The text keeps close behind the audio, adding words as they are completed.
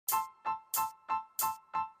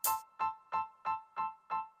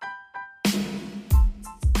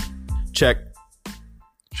Check.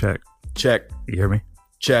 Check. Check. You hear me?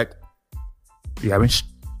 Check. You got me?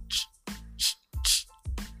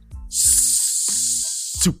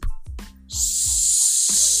 Soup.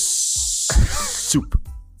 Soup.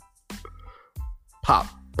 Pop.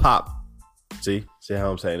 Pop. See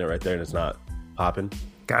how I'm saying it right there and it's not popping?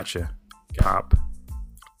 Gotcha. Pop.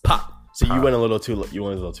 Pop. See, Pop. you went a little too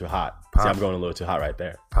hot. Pop. See, I'm going a little too hot right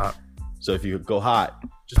there. Pop. So if you go hot,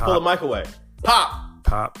 just Pop. pull the mic away. Pop.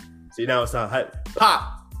 Pop. See, now it's not hot.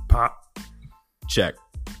 Pop. Pop. Check.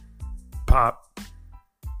 Pop.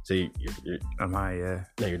 See, you're Am I? Yeah.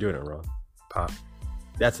 no, you're doing it wrong. Pop.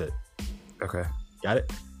 That's it. Okay. Got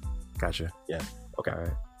it? Gotcha. Yeah. Okay. All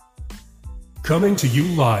right. Coming to you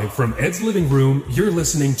live from Ed's living room, you're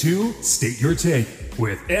listening to State Your Take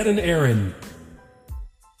with Ed and Aaron.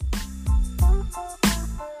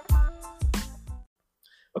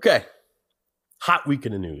 Okay. Hot week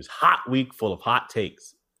in the news. Hot week full of hot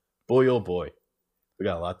takes. Boy, oh boy. We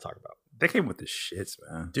got a lot to talk about. They came with the shits,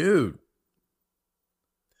 man. Dude.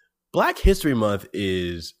 Black History Month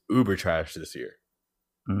is uber trash this year.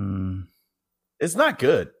 It's not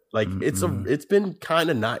good. Like it's been kind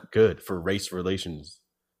of not good for race relations.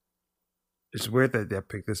 It's weird that they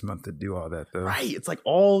picked this month to do all that, though. Right. It's like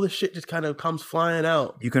all the shit just kind of comes flying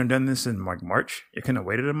out. You could have done this in like March. You couldn't have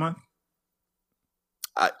waited a month.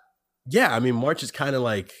 Yeah, I mean, March is kind of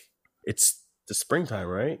like, it's the springtime,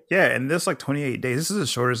 right? Yeah, and this like 28 days. This is the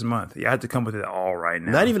shortest month. You had to come with it all right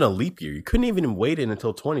now. Not even a leap year. You couldn't even wait it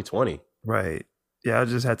until 2020. Right. Yeah, I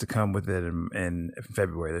just had to come with it in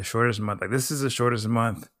February, the shortest month. Like, this is the shortest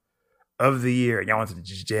month of the year. Y'all wanted to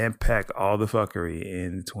just jam pack all the fuckery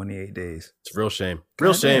in 28 days. It's a real shame.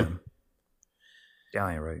 Real shame. Y'all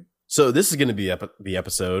ain't right. So this is going to be the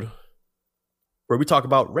episode where we talk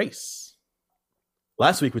about race.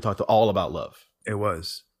 Last week we talked all about love. It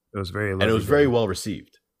was very and it was very well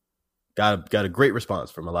received. Got a great response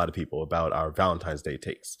from a lot of people about our Valentine's Day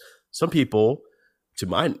takes. Some people, to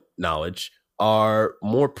my knowledge, are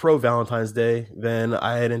more pro Valentine's Day than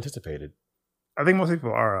I had anticipated. I think most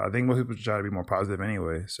people are. I think most people try to be more positive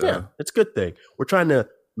anyway. So yeah, it's a good thing. We're trying to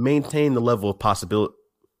maintain the level of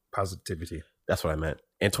positivity. That's what I meant.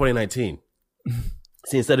 In 2019.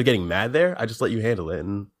 See, instead of getting mad there, I just let you handle it,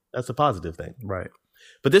 and that's a positive thing. Right.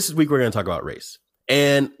 But this week we're going to talk about race.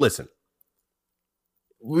 And listen,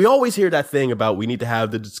 we always hear that thing about we need to have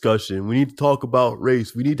the discussion. We need to talk about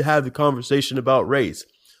race. We need to have the conversation about race.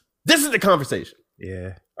 This is the conversation.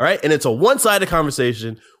 Yeah. All right. And it's a one-sided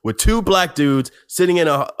conversation with two black dudes sitting in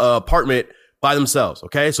a apartment by themselves.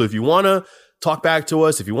 Okay. So if you want to talk back to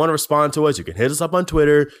us, if you want to respond to us, you can hit us up on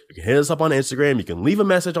Twitter. You can hit us up on Instagram. You can leave a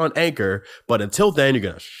message on Anchor. But until then, you're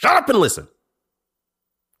going to shut up and listen.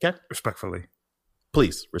 Okay. Respectfully.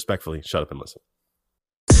 Please, respectfully, shut up and listen.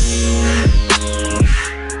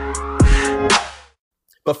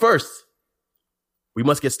 But first, we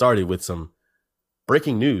must get started with some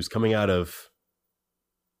breaking news coming out of...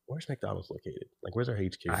 Where's McDonald's located? Like, where's our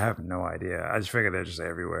HQ? I have no idea. I just figured they're just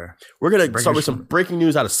everywhere. We're going to start with some breaking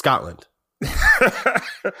news out of Scotland.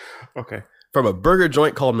 Okay. From a burger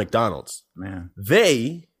joint called McDonald's. Man.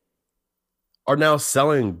 They are now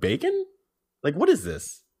selling bacon? Like, what is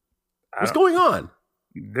this? What's going on?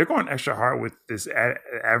 They're going extra hard with this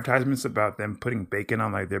advertisements about them putting bacon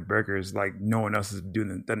on like their burgers, like no one else has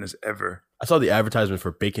done this ever. I saw the advertisement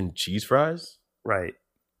for bacon cheese fries. Right.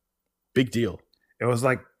 Big deal. It was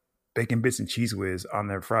like bacon bits and cheese whiz on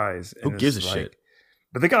their fries. Who gives a shit?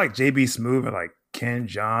 But they got like JB Smoove and like Ken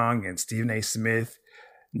Jeong and Stephen A. Smith,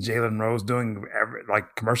 Jalen Rose doing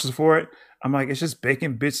like commercials for it. I'm like, it's just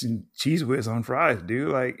bacon bits and cheese whiz on fries, dude.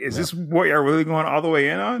 Like, is this what you're really going all the way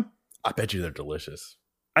in on? I bet you they're delicious.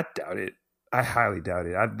 I doubt it. I highly doubt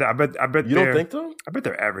it. I bet you don't think so? I bet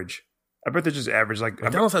they're average. I bet they're just average. Like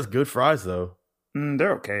McDonald's has good fries though.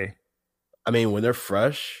 They're okay. I mean, when they're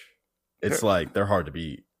fresh, it's like they're hard to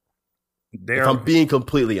beat. If I'm being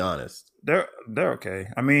completely honest, they're okay.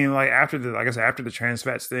 I mean, like after the trans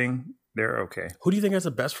fats thing, they're okay. Who do you think has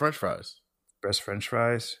the best French fries? Best French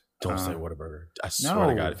fries? Don't say Whataburger. I swear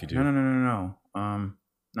to God, if you do, no.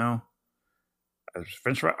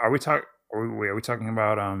 French fries? Are we talking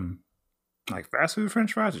about like fast food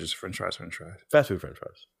French fries or just French fries? Fast food French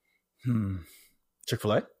fries.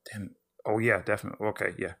 Chick-fil-A? Damn. Oh yeah, definitely.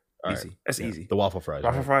 Okay, yeah. All easy. Right. That's easy. The waffle fries.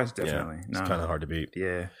 Waffle fries, definitely. Yeah, it's kind of hard to beat.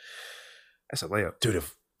 Yeah. That's a layup. Dude,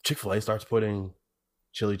 if Chick-fil-A starts putting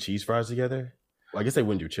chili cheese fries together, well, I guess they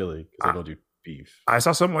wouldn't do chili because they don't do beef. I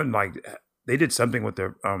saw someone like they did something with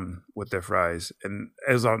their fries, and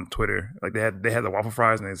it was on Twitter. Like they had the waffle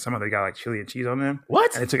fries, and somehow they got like chili and cheese on them.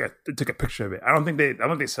 What? And they took a picture of it. I don't think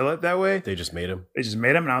they sell it that way. They just made them. They just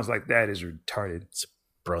made them, and I was like, that is retarded.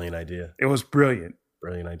 Brilliant idea. It was brilliant.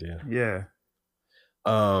 Brilliant idea. Yeah.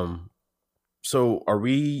 So are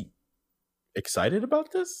we excited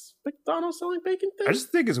about this McDonald's selling bacon thing? I just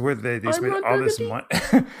think it's weird that they I'm spent not all this burgundy.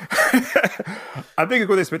 money. I think it's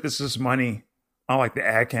where they spent this money on like the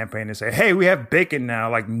ad campaign to say, "Hey, we have bacon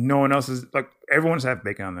now." Like no one else is like everyone's have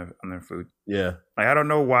bacon on their food. Yeah. Like I don't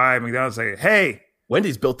know why McDonald's say, "Hey,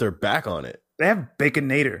 Wendy's built their back on it. they have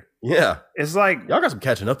Baconator." Yeah. It's like Y'all got some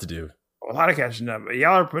catching up to do. a lot of catching up.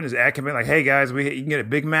 Y'all are putting this ad campaign like, "Hey guys, you can get a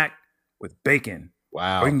Big Mac with bacon,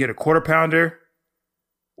 Wow. or you can get a quarter pounder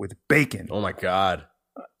with bacon." Oh my God.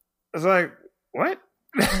 It's like what?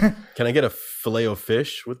 Can I get a filet of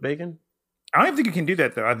fish with bacon? I don't even think you can do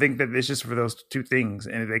that though. I think that it's just for those two things,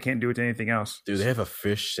 and they can't do it to anything else. Dude, they have a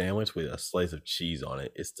fish sandwich with a slice of cheese on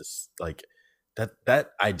it. It's just like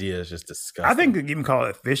that idea is just disgusting. I think even call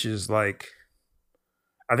it fish is like,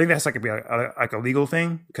 I think that's like a legal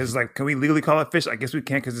thing because like, can we legally call it fish? I guess we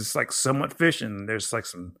can because it's like somewhat fish, and there's like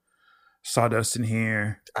some sawdust in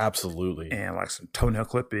here absolutely. and like some toenail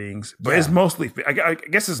clippings, but it's mostly. I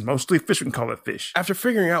guess it's mostly fish. We can call it fish. After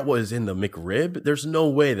figuring out what is in the McRib, there's no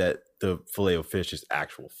way that the filet of fish is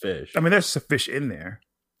actual fish. I mean, there's some fish in there,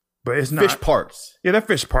 but it's not Fish parts. Yeah, they're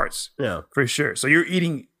fish parts Yeah. for sure. So you're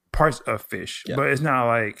eating parts of fish, Yeah. but it's not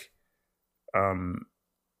like,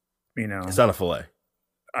 It's not a filet.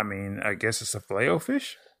 I mean, I guess it's a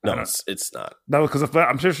filet-o-fish. No, it's not. No, because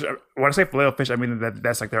I'm sure when I say filet-o-fish, I mean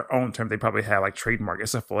that's like their own term. They probably have like trademark.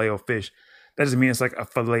 It's a filet-o-fish. That doesn't mean it's like a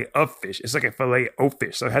fillet of fish. It's like a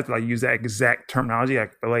filet-o-fish. So I have to like use that exact terminology,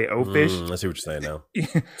 like filet-o-fish. I see what you're saying now. I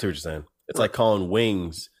see what you're saying. It's like calling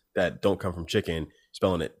wings that don't come from chicken,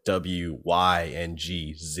 spelling it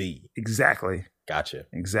WYNGZ. Exactly. Gotcha.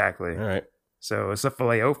 Exactly. All right. So it's a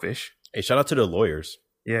filet-o-fish. Hey, shout out to the lawyers.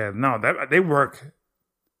 Yeah. No, that they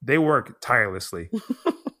work tirelessly.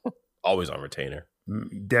 Always on retainer.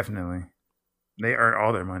 Definitely. They earn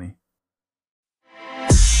all their money.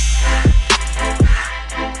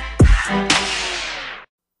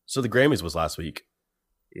 So the Grammys was last week.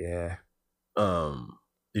 Yeah.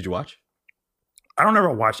 Did you watch? I don't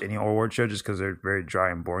ever watch any award show just because they're very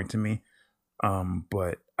dry and boring to me.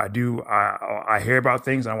 But I do. I hear about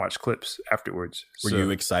things and I watch clips afterwards. Were you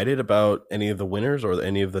excited about any of the winners or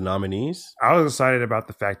any of the nominees? I was excited about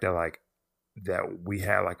the fact that that we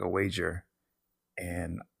had like a wager,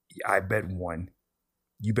 and I bet one,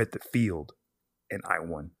 you bet the field, and I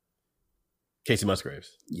won. Casey Musgraves.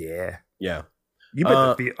 Yeah, Yeah. you bet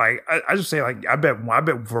the field. Like I just say I bet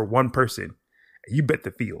for one person, you bet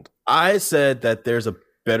the field. I said that there's a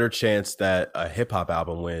better chance that a hip hop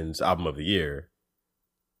album wins album of the year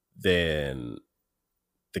than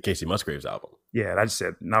the Casey Musgraves album. Yeah, and I just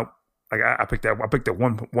said nope. Like I picked that. I picked the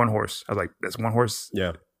one horse. I was like, that's one horse.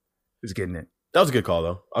 Yeah, is getting it. that was a good call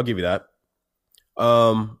though. I'll give you that.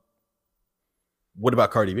 What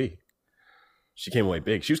about Cardi B? She came away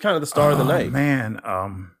big. She was kind of the star of the night. Man,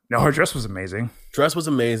 no, her dress was amazing. Dress was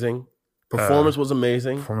amazing. Performance was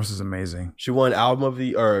amazing. Performance is amazing. She won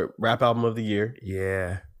rap album of the year.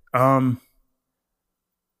 Yeah.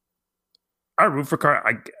 I root for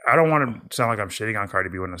Cardi. I don't want to sound like I'm shitting on Cardi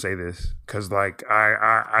B when I say this, because like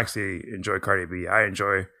I actually enjoy Cardi B. I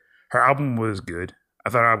enjoy her album was good. I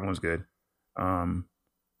thought her album was good.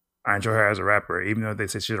 I enjoy her as a rapper, even though they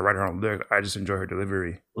say she doesn't write her own lyrics. I just enjoy her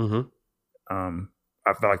delivery. Mm-hmm.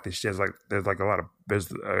 I feel like she has there's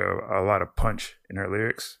a lot of punch in her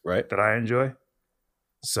lyrics, Right. that I enjoy.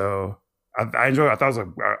 So I enjoy. I thought it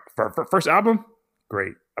was for first album,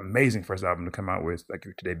 great, amazing first album to come out with, like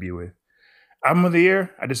to debut with. Album of the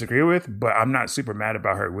year, I disagree with, but I'm not super mad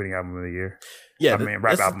about her winning album of the year. Yeah,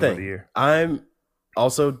 rap album of the year. I'm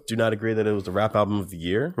also do not agree that it was the rap album of the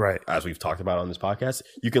year. Right. As we've talked about on this podcast.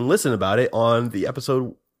 You can listen about it on the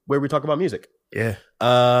episode where we talk about music. Yeah.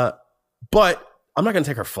 But I'm not going to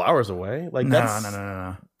take her flowers away. Like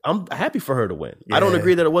No. I'm happy for her to win. Yeah. I don't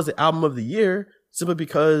agree that it was the album of the year simply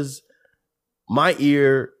because my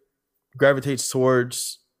ear gravitates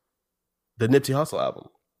towards the Nipsey Hussle album.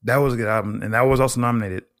 That was a good album, and that was also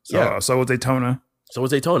nominated. So was Daytona. So was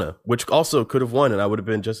Daytona, which also could have won, and I would have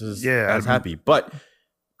been just as happy. But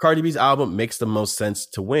Cardi B's album makes the most sense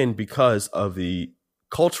to win because of the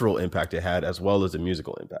cultural impact it had as well as the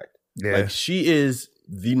musical impact. Yeah. Like, she is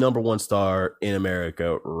the number one star in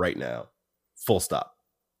America right now. Full stop.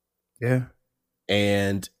 Yeah.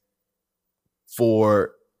 And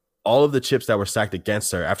for all of the chips that were stacked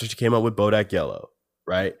against her after she came out with Bodak Yellow,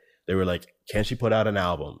 right? They were like, can she put out an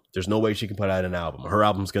album? There's no way she can put out an album. Her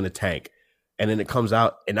album's going to tank. And then it comes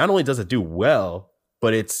out, and not only does it do well,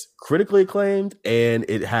 but it's critically acclaimed, and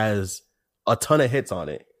it has a ton of hits on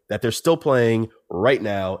it that they're still playing right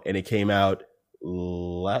now. And it came out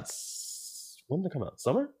when did it come out?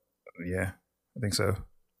 Summer? Yeah, I think so.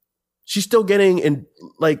 She's still getting in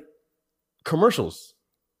like commercials.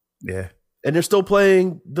 Yeah. And they're still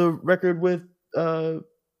playing the record with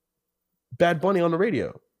Bad Bunny on the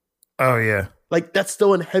radio. Oh yeah. Like that's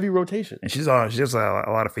still in heavy rotation. And she does a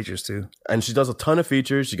lot of features too. And she does a ton of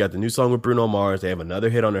features. She got the new song with Bruno Mars. They have another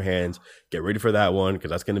hit on their hands. Get ready for that one because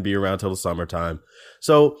that's going to be around till the summertime.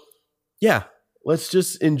 So yeah, let's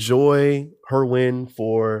just enjoy her win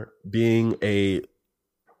for being a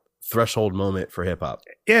threshold moment for hip hop.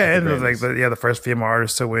 Yeah, and the first female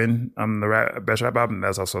artist to win the best rap album.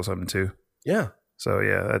 That's also something too. Yeah. So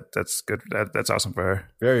yeah, that's good. That's awesome for her.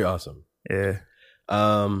 Very awesome. Yeah.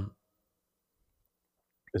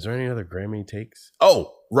 Is there any other Grammy takes?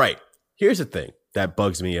 Oh, right. Here's the thing that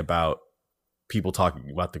bugs me about people talking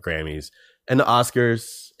about the Grammys and the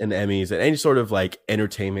Oscars and the Emmys and any sort of like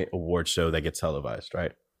entertainment award show that gets televised,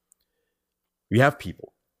 right? We have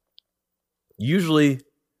people, usually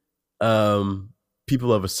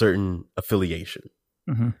people of a certain affiliation,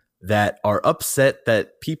 that are upset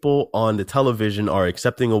that people on the television are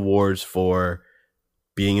accepting awards for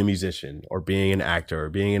being a musician or being an actor or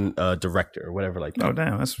being a director or whatever like that. Oh,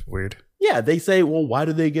 damn. That's weird. Yeah. They say, well, why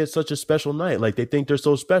do they get such a special night? Like they think they're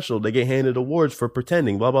so special. They get handed awards for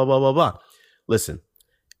pretending, blah, blah, blah, blah, blah. Listen,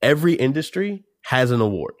 every industry has an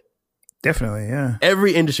award. Definitely. Yeah.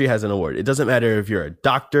 Every industry has an award. It doesn't matter if you're a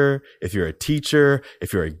doctor, if you're a teacher,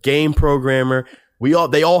 if you're a game programmer.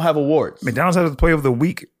 They all have awards. McDonald's has the play of the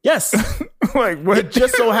week. Yes. Like what? It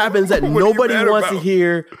just so happens that nobody wants to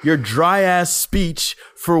hear your dry ass speech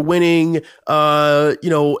for winning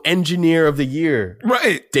engineer of the year.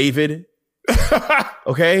 Right. David.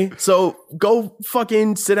 Okay? So go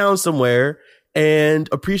fucking sit down somewhere and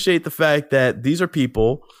appreciate the fact that these are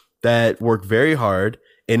people that work very hard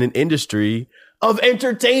in an industry of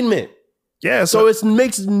entertainment. Yeah. So it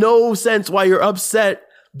makes no sense why you're upset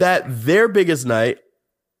that their biggest night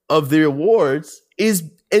of the awards is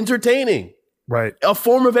entertaining. Right. A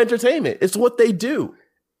form of entertainment. It's what they do.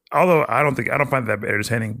 Although I don't find that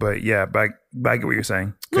entertaining, but yeah, but I get what you're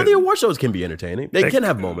saying. No, the award shows can be entertaining. They can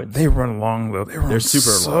have moments. They run long though. They're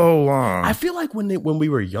super so long. I feel like when we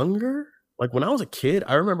were younger, like when I was a kid,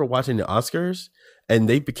 I remember watching the Oscars and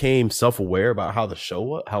they became self-aware about how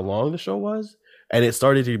long the show was, and it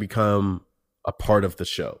started to become a part of the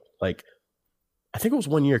show. Like I think it was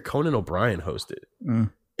one year Conan O'Brien hosted.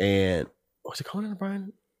 And was it Conan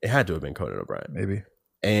O'Brien? It had to have been Conan O'Brien. Maybe.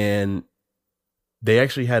 And they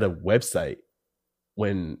actually had a website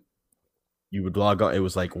when you would log on. It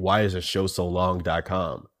was like, why is a show so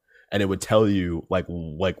long.com. And it would tell you like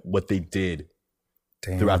what they did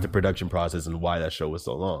throughout the production process and why that show was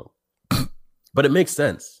so long. But it makes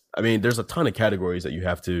sense. I mean, there's a ton of categories that you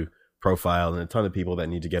have to profile and a ton of people that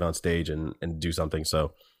need to get on stage and do something.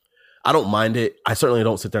 So I don't mind it. I certainly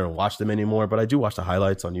don't sit there and watch them anymore, but I do watch the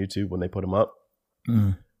highlights on YouTube when they put them up.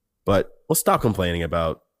 But let's stop complaining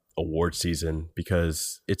about award season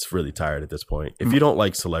because it's really tired at this point. If you don't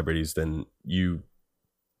like celebrities, then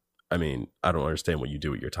I don't understand what you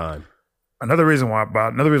do with your time. Another reason why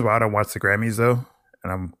I don't watch the Grammys though,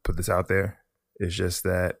 and I'm gonna put this out there, is just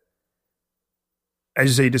that, as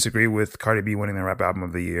you say, you disagree with Cardi B winning the rap album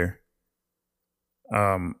of the year.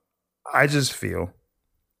 I just feel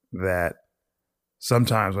that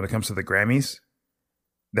sometimes when it comes to the Grammys,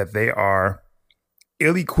 that they are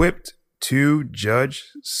ill-equipped to judge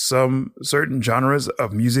some certain genres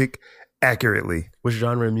of music accurately. Which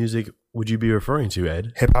genre of music would you be referring to,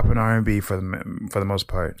 Ed? Hip hop and R&B for the most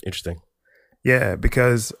part. Interesting. Yeah,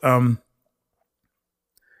 because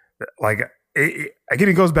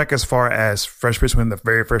it goes back as far as Fresh Prince winning the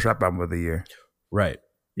very first rap album of the year. Right.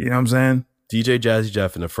 You know what I'm saying? DJ Jazzy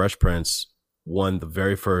Jeff and the Fresh Prince won the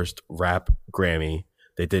very first rap Grammy.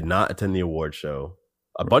 They did not attend the award show.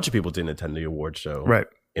 A bunch of people didn't attend the award show. Right.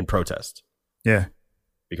 In protest. Yeah.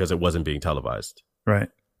 Because it wasn't being televised. Right.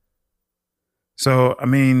 So, I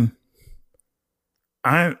mean,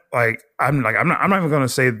 I'm not even trying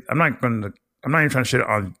to shit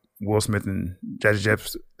on Will Smith and Jazzy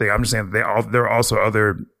Jeff's thing. I'm just saying there are also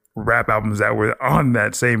other rap albums that were on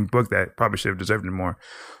that same book that probably should have deserved it more.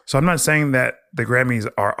 So I'm not saying that the Grammys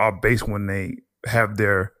are all based when they have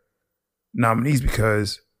their nominees,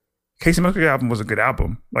 because Casey Musgraves' album was a good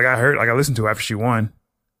album. I listened to it after she won,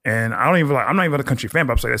 and I'm not even a country fan,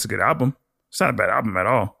 but I'm saying that's a good album. It's not a bad album at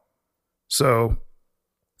all. So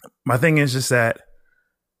my thing is just that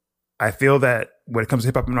I feel that when it comes to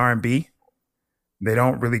hip hop and R&B, they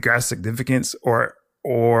don't really grasp significance or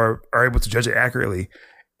are able to judge it accurately.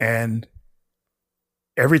 And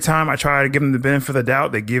every time I try to give them the benefit of the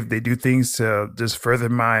doubt, they do things to just further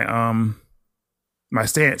my my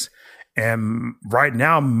stance. And right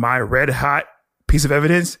now, my red hot piece of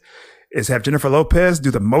evidence is have Jennifer Lopez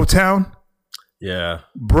do the Motown. Yeah.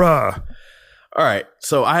 Bruh. All right.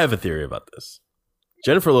 So I have a theory about this.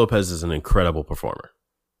 Jennifer Lopez is an incredible performer,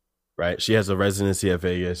 right? She has a residency at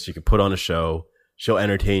Vegas. She can put on a show. She'll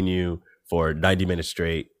entertain you for 90 minutes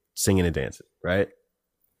straight, singing and dancing, right?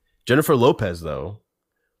 Jennifer Lopez, though,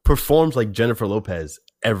 performs like Jennifer Lopez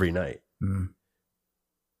every night. Mm.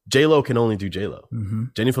 J-Lo can only do J-Lo. Mm-hmm.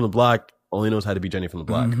 Jenny from the Block only knows how to be Jenny from the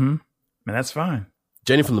Block. Mm-hmm. And that's fine.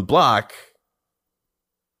 Jenny from the Block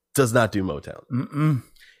does not do Motown. Mm-mm.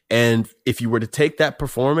 And if you were to take that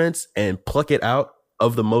performance and pluck it out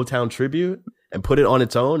of the Motown tribute and put it on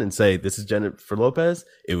its own and say, this is Jennifer Lopez,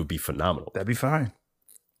 it would be phenomenal. That'd be fine.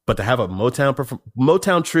 But to have a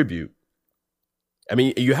Motown tribute, I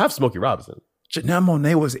mean, you have Smokey Robinson. Janelle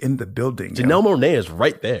Monáe was in the building. Janelle Monáe is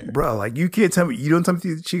right there. Bro, like you can't tell me, you don't tell me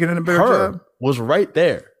she could have done a better Her job? was right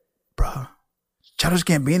there. Bro. Childish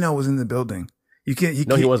Gambino was in the building. You can't.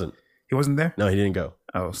 No, he wasn't. He wasn't there? No, he didn't go.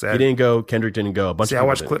 Oh, sad. He didn't go. Kendrick didn't go. A bunch of I people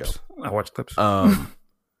watched didn't clips. go. I watched clips.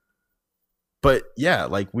 But yeah,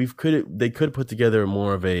 like they could put together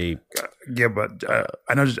more of a yeah, but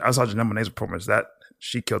I saw Janelle Monáe's performance. That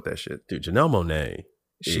she killed that shit. dude. Janelle Monáe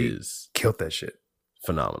She is killed that shit.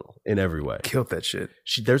 phenomenal in every way. Killed that shit.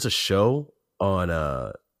 There's a show on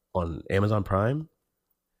Amazon Prime.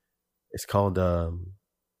 It's called I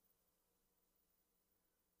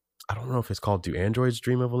don't know if it's called Do Androids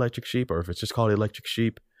Dream of Electric Sheep or if it's just called Electric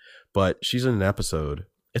Sheep, but she's in an episode.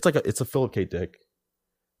 It's a Philip K. Dick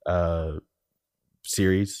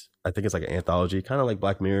series. I think it's like an anthology, kind of like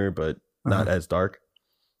Black Mirror, but not as dark.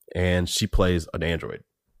 And she plays an android.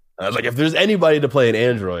 And I was like, if there's anybody to play an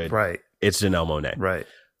android, Right. it's Janelle Monáe. Right.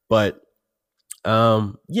 But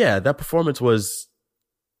yeah, that performance was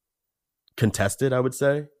contested, I would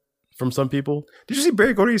say, from some people. Did you see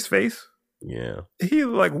Barry Gordy's face? Yeah. He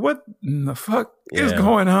like, what in the fuck is Yeah.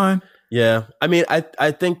 going on? Yeah. I mean,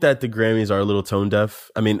 I think that the Grammys are a little tone deaf.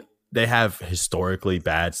 I mean, they have historically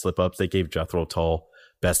bad slip ups. They gave Jethro Tull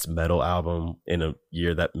Best Metal Album in a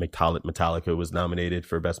year that Metallica was nominated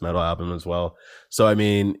for Best Metal Album as well. So I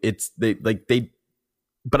mean,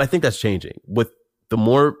 but I think that's changing with the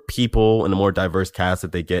more people and the more diverse cast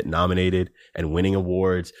that they get nominated and winning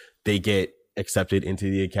awards. They get accepted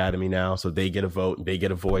into the Academy now, so they get a vote and they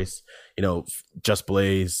get a voice. You know, Just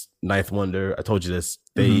Blaze, Ninth Wonder. I told you this.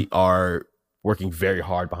 They are working very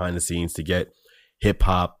hard behind the scenes to get hip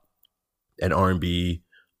hop and R&B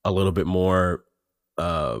a little bit more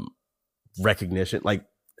recognition. Like,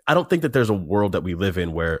 I don't think that there's a world that we live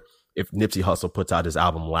in where if Nipsey Hussle puts out his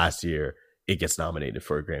album last year, it gets nominated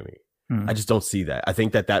for a Grammy. I just don't see that. I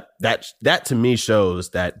think that to me shows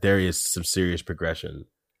that there is some serious progression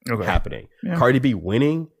happening. Yeah. Cardi B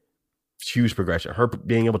winning, huge progression. Her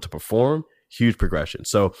being able to perform, huge progression.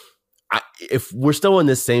 So if we're still in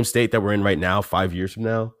this same state that we're in right now, 5 years from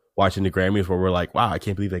now, watching the Grammys where we're like, wow, I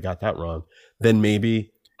can't believe they got that wrong, then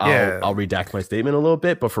maybe I'll redact my statement a little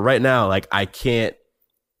bit. But for right now, like, I can't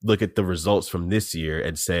look at the results from this year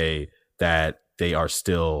and say that they are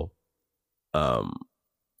still,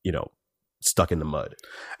 stuck in the mud.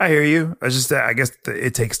 I hear you. It's just that I guess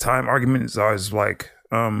it takes time. Argument is always like,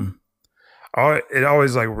 it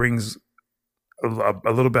always like rings a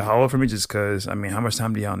little bit hollow for me, just because, I mean, how much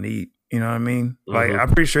time do y'all need? You know what I mean? Like, I'm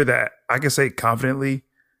pretty sure that I can say confidently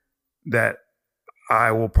that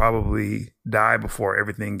I will probably die before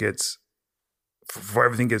everything gets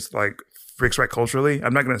like fixed right culturally.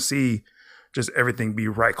 I'm not going to see just everything be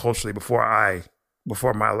right culturally before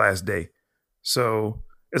my last day. So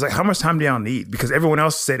it's like, how much time do y'all need? Because everyone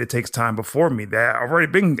else said it takes time before me that I've already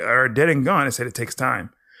been dead and gone and said it takes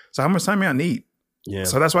time. So how much time y'all need? Yeah.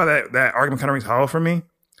 So that's why that argument kind of rings hollow for me.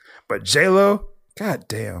 But J-Lo, god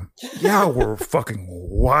damn, y'all were fucking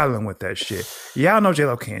wilding with that shit. Y'all know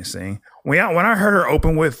J-Lo can't sing. When I heard her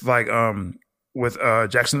open with like with the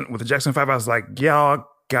Jackson 5, I was like, y'all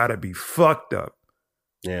gotta be fucked up.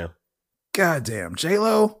 Yeah. God damn,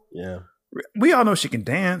 J-Lo. Yeah. We all know she can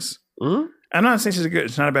dance. Mm-hmm. I'm not saying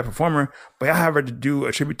she's not a bad performer, but I have her to do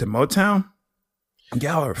a tribute to Motown.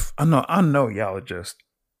 Y'all are, I know y'all are just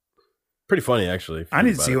pretty funny, actually. I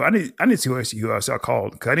need to see who else y'all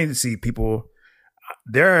called, because I need to see people.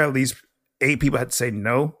 There are at least 8 people had to say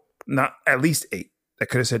no, not at least 8 that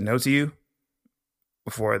could have said no to you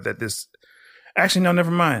before that. This actually, no,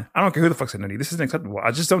 never mind. I don't care who the fuck said no to you. This isn't acceptable.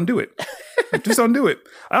 I just don't do it. Just don't do it.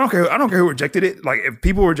 I don't care who rejected it. Like, if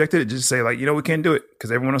people rejected it, just say like, we can't do it,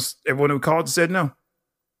 because everyone who called said no.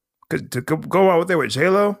 Because to go out there with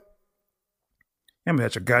J-Lo, I mean,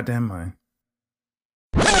 that's your goddamn mind.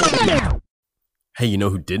 Hey, you know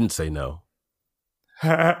who didn't say no?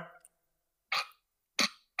 The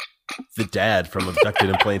dad from Abducted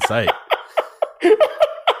in Plain Sight.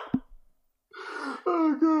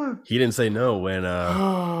 Oh god. He didn't say no when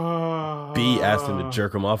B asked him to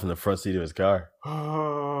jerk him off in the front seat of his car.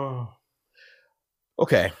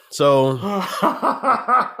 Okay, so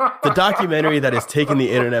the documentary that has taken the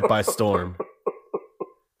internet by storm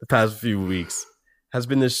the past few weeks has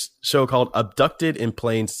been this show called Abducted in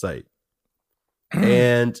Plain Sight.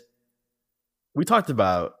 And we talked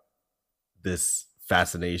about this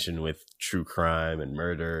fascination with true crime and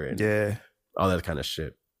murder and all that kind of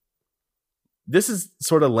shit. This is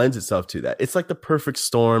sort of lends itself to that. It's like the perfect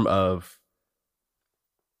storm of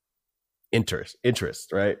interest,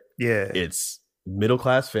 right? Yeah. It's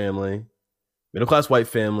middle-class family, middle-class white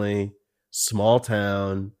family, small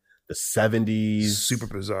town, the 70s. Super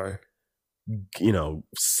bizarre. You know,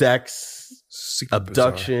 sex, Super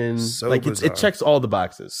abduction. bizarre. So like bizarre. it checks all the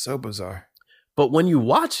boxes. So bizarre. But when you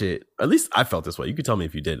watch it, at least I felt this way. You could tell me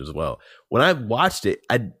if you did as well. When I watched it,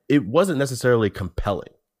 it wasn't necessarily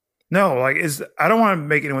compelling. No, like I don't want to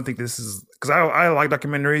make anyone think this is because I like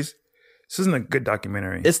documentaries. This isn't a good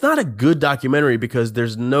documentary. It's not a good documentary because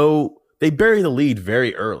they bury the lead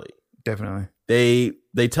very early. Definitely.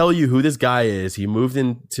 They tell you who this guy is. He moved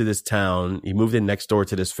into this town. He moved in next door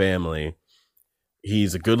to this family.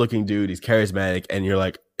 He's a good looking dude. He's charismatic. And you're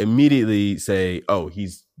like immediately say, oh,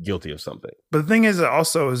 he's guilty of something. But the thing is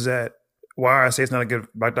also is that why I say it's not a good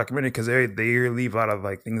documentary because they leave a lot of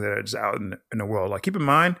like things that are just out in the world. Like keep in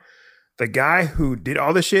mind, the guy who did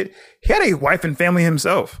all this shit, he had a wife and family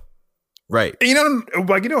himself. Right. And you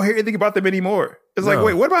don't hear anything about them anymore. It's like,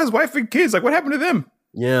 wait, what about his wife and kids? Like, what happened to them?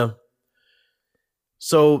 Yeah.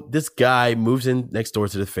 So this guy moves in next door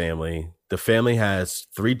to the family. The family has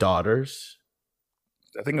 3 daughters.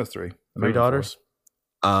 I think it was 3. 3 daughters.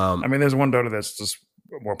 I mean, there's one daughter that's just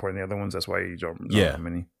more important than the other ones. That's why you don't know how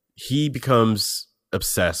many. He becomes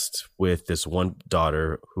obsessed with this one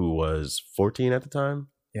daughter who was 14 at the time.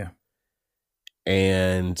 Yeah.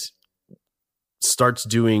 And starts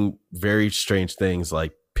doing very strange things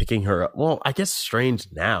like picking her up. Well, I guess strange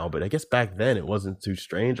now, but I guess back then it wasn't too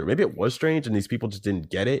strange, or maybe it was strange and these people just didn't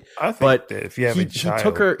get it. I think that if you have a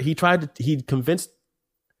child, he convinced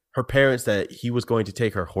her parents that he was going to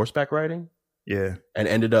take her horseback riding. Yeah. And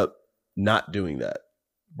ended up not doing that.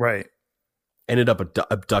 Right. Ended up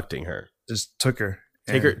abducting her. Just took her.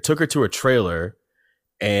 Took her to a trailer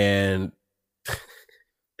and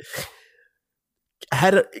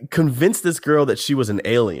had convinced this girl that she was an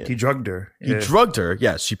alien. He drugged her. He drugged her.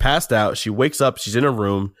 Yes, she passed out. She wakes up. She's in her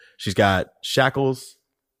room. She's got shackles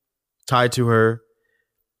tied to her.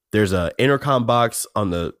 There's a intercom box on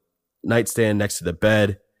the nightstand next to the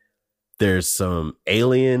bed. There's some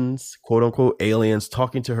aliens, quote unquote aliens,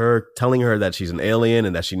 talking to her, telling her that she's an alien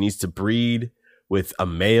and that she needs to breed with a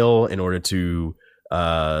male in order to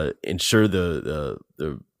ensure the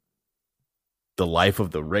life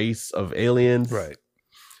of the race of aliens. Right.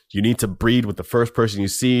 You need to breed with the first person you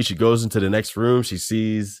see. She goes into the next room. She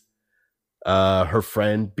sees her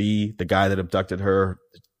friend B, the guy that abducted her,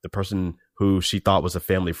 the person who she thought was a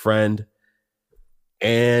family friend,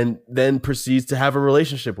 and then proceeds to have a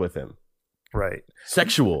relationship with him. Right.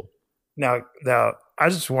 Sexual. Now, I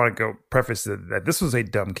just want to go preface that this was a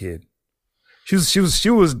dumb kid. She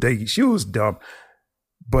was dumb,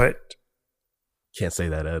 but can't say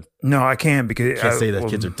that, Ed. No, I can't because can't say that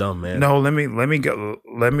kids are dumb, man. No, let me go.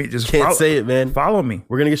 Let me just can't say it, man. Follow me.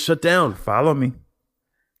 We're gonna get shut down. Follow me,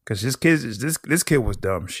 because this kid was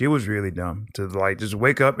dumb. She was really dumb to like just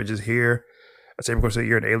wake up and just hear a saber say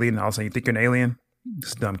you're an alien. And all of a sudden you think you're an alien.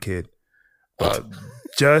 This dumb kid.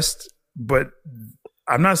 But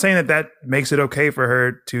I'm not saying that makes it okay for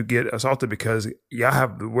her to get assaulted because we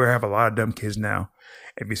have a lot of dumb kids now.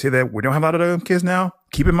 If you say that we don't have a lot of dumb kids now,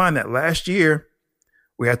 keep in mind that last year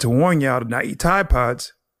we had to warn y'all to not eat Tide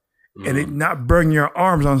Pods and not burn your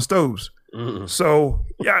arms on stoves. So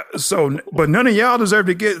but none of y'all deserve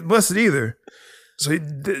to get busted either. So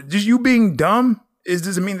just you being dumb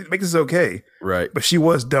doesn't mean it makes this okay. Right. But she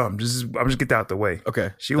was dumb. I'm just get that out the way.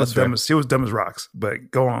 Okay. She was dumb as rocks.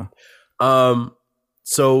 But go on.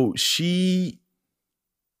 So she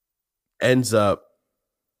ends up,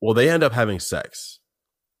 they end up having sex,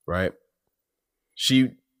 right? She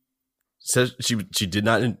says she did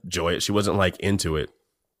not enjoy it. She wasn't like into it.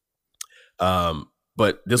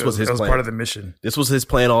 But this was his plan. Part of the mission. This was his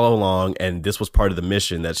plan all along. And this was part of the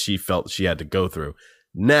mission that she felt she had to go through.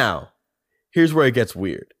 Now, here's where it gets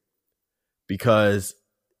weird, because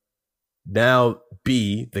now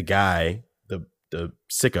B, the guy, the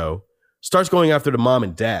sicko, starts going after the mom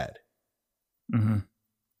and dad. Mm-hmm.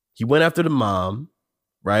 He went after the mom,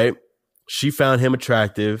 right? She found him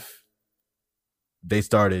attractive. They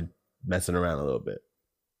started messing around a little bit.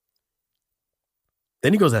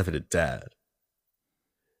 Then he goes after the dad.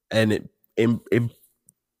 And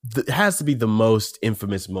it has to be the most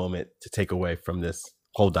infamous moment to take away from this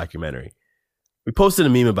whole documentary. We posted a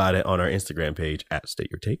meme about it on our Instagram page at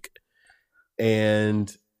State Your Take. And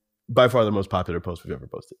by far the most popular post we've ever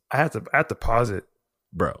posted. I had to pause it.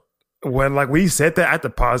 Bro. When you said that, I had to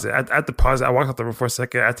pause it. I had to pause it. I walked out the room for a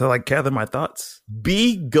second. I had to gather my thoughts.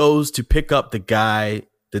 B goes to pick up the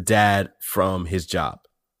dad from his job.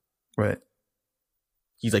 Right.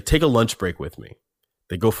 He's like, take a lunch break with me.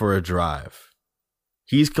 They go for a drive.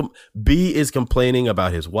 B is complaining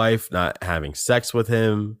about his wife not having sex with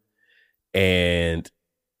him. And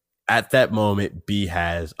at that moment, B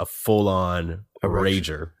has a full-on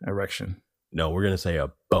rager. Erection. No, we're going to say a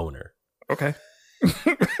boner. Okay.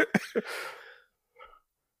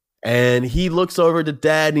 And he looks over to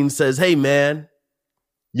dad and he says, hey, man,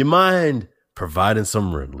 you mind providing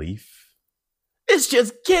some relief? It's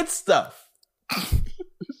just kid stuff.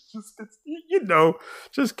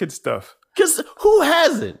 Just kid stuff. Because who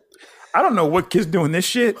hasn't? I don't know what kids doing this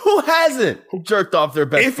shit. Who hasn't jerked off their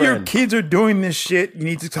best friend? If your kids are doing this shit, you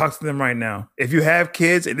need to talk to them right now. If you have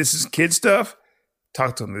kids and this is kid stuff,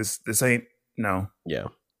 talk to them. This ain't, no. Yeah.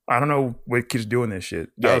 I don't know what kids doing this shit.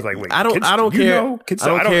 Yeah, I was like, wait, I don't care. I don't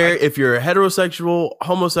care if you're heterosexual,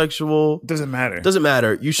 homosexual. Doesn't matter. Doesn't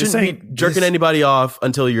matter. You shouldn't be jerking anybody off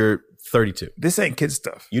until you're 32. This ain't kid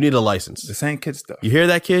stuff. You need a license. This ain't kid stuff. You hear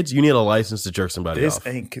that, kids? You need a license to jerk somebody off.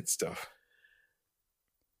 This ain't kid stuff.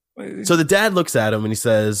 So the dad looks at him and he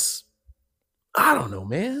says, I don't know,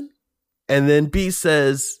 man. And then B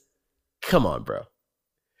says, come on, bro.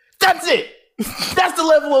 That's it. That's the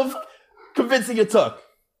level of convincing it took.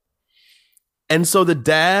 And so the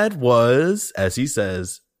dad was, as he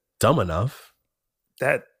says, dumb enough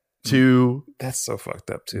to that's so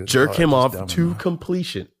fucked up too. Jerk him off to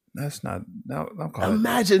completion. That's not don't call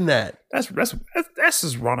Imagine that. That's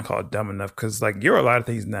just wrong to call it dumb enough because you're a lot of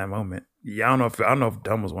things in that moment. Yeah, I don't know if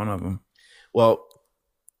dumb was one of them. Well,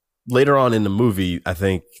 later on in the movie, I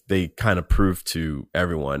think they kind of proved to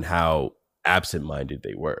everyone how absent-minded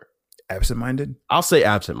they were. Absent-minded? I'll say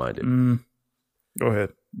absent-minded. Go ahead,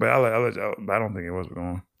 but I don't think it was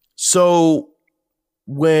going. So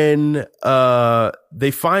when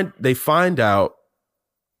they find out,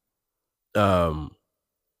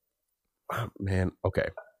 man, okay.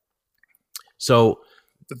 So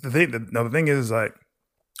the thing is like.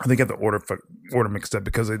 I think I have the order mixed up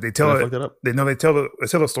because they tell it. They tell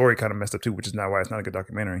the story kind of messed up too, which is not why it's not a good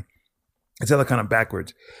documentary. They tell it kind of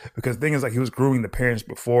backwards because the thing is like he was grooming the parents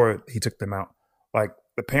before he took them out. Like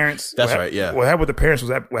the parents. That's right. Yeah. What happened with the parents was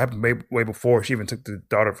what happened way before she even took the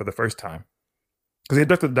daughter for the first time. Because they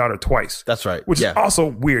abducted the daughter twice. That's right. Which is also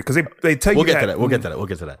weird because they tell we'll you get to that. We'll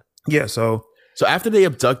get to that. Yeah. So after they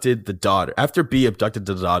abducted the daughter, after B abducted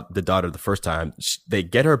the daughter the first time, they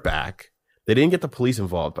get her back. They didn't get the police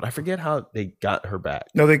involved, but I forget how they got her back.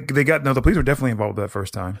 No, the police were definitely involved that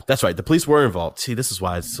first time. That's right. The police were involved. See, this is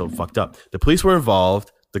why it's so fucked up. The police were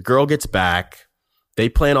involved. The girl gets back. They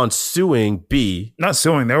plan on suing B. Not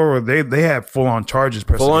suing. They had full on charges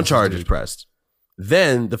pressed. Full on charges pressed.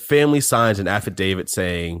 Then the family signs an affidavit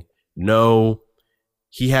saying, no,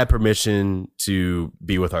 he had permission to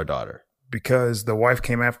be with our daughter. Because B's wife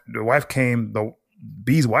came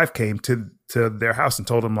to their house and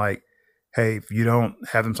told them like, hey, if you don't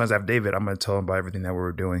have them sign this affidavit, I'm going to tell them about everything that we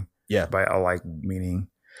were doing. Yeah. By meaning.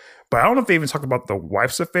 But I don't know if they even talked about the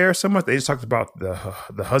wife's affair so much. They just talked about the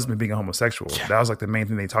husband being a homosexual. Yeah. That was like the main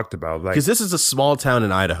thing they talked about. Because this is a small town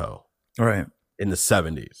in Idaho. Right. In the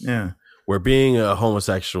 70s. Yeah. Where being a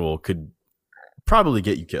homosexual could probably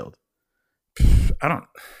get you killed. I don't.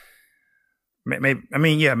 Maybe. I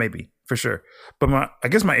mean, yeah, maybe. For sure. But I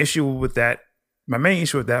guess my main issue with that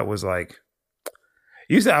was like,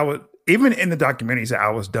 you said even in the documentary, you said I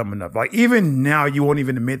was dumb enough. Like, even now, you won't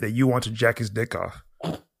even admit that you want to jack his dick off.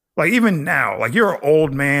 Like, even now, like, you're an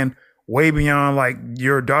old man, way beyond, like,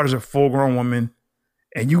 your daughter's a full-grown woman,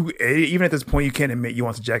 and you, even at this point, you can't admit you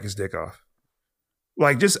want to jack his dick off.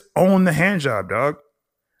 Like, just own the hand job, dog.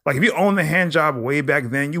 Like, if you owned the hand job way back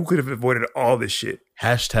then, you could have avoided all this shit.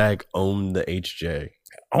 Hashtag own the HJ.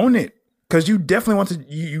 Own it. Because you definitely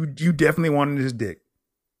you definitely wanted his dick.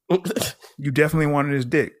 You definitely wanted his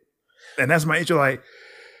dick. And that's my issue. Like,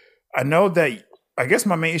 I know that, I guess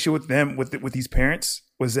my main issue with them, with these parents,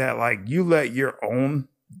 was that, like, you let your own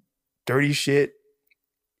dirty shit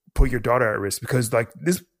put your daughter at risk. Because, like,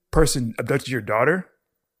 this person abducted your daughter,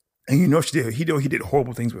 and you know he did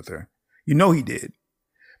horrible things with her. You know he did.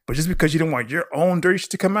 But just because you didn't want your own dirty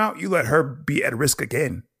shit to come out, you let her be at risk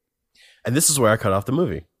again. And this is where I cut off the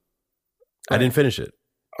movie. I didn't finish it.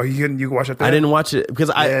 Oh, you watch it? I didn't watch it because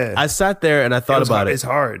I sat there and I thought about it. It's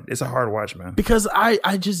hard. It's a hard watch, man. Because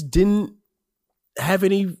I just didn't have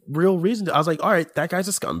any real reason to. I was like, all right, that guy's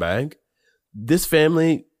a scumbag. This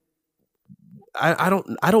family, I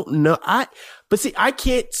don't know. But see, I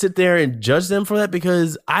can't sit there and judge them for that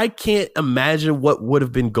because I can't imagine what would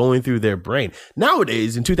have been going through their brain.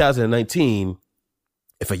 Nowadays, in 2019,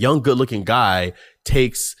 if a young, good-looking guy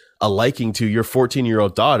takes a liking to your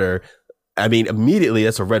 14-year-old daughter, I mean, immediately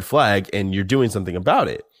that's a red flag and you're doing something about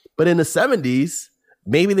it. But in the 70s,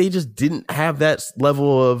 maybe they just didn't have that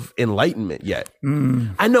level of enlightenment yet.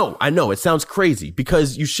 I know. It sounds crazy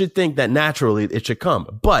because you should think that naturally it should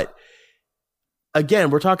come. But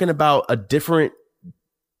again, we're talking about a different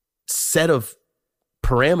set of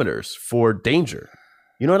parameters for danger.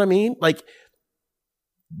 You know what I mean? Like,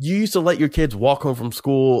 you used to let your kids walk home from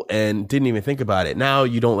school and didn't even think about it. Now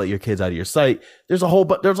you don't let your kids out of your sight. There's a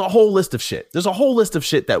whole list of shit. There's a whole list of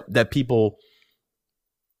shit that people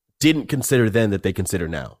didn't consider then that they consider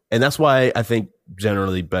now. And that's why I think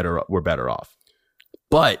generally we're better off.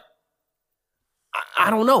 But I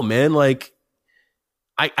don't know, man. Like,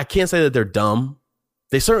 I can't say that they're dumb.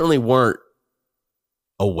 They certainly weren't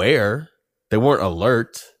aware. They weren't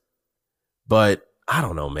alert. But I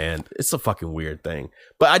don't know, man. It's a fucking weird thing.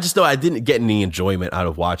 But I just know I didn't get any enjoyment out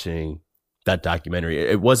of watching that documentary.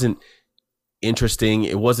 It wasn't interesting.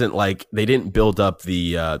 It wasn't like they didn't build up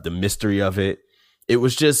the mystery of it. It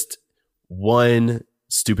was just one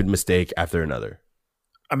stupid mistake after another.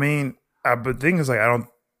 I mean, but the thing is, like,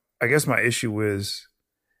 I guess my issue is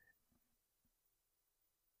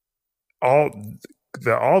all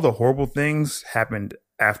the horrible things happened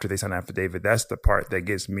after they signed an affidavit. That's the part that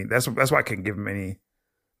gets me. That's why I can't give them any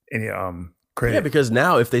credit. Yeah, because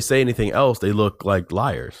now if they say anything else, they look like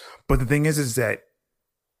liars. But the thing is that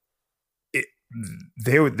they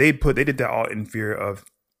did that all in fear of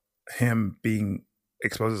him being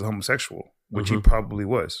exposed as homosexual, which he probably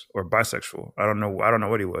was, or bisexual. I don't know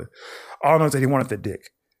what he was. All I know is that he wanted the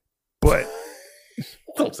dick. But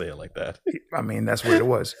don't say it like that. I mean, that's what it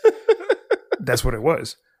was. That's what it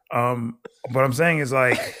was. What I'm saying is,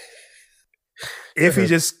 like, if he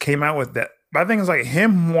just came out with that, my thing is, like,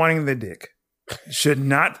 him wanting the dick should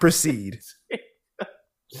not precede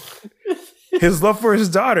his love for his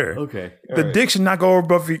daughter. Okay, the dick should not go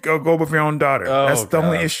above your own daughter. That's the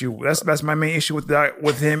only issue. That's my main issue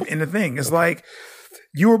with him in the thing. It's like,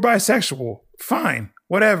 you were bisexual, fine,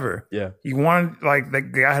 whatever. Yeah, you wanted, like, the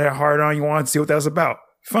guy had a hard on. You wanted to see what that was about.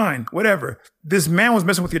 Fine, whatever. This man was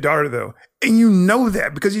messing with your daughter, though. And you know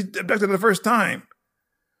that because you abducted her the first time.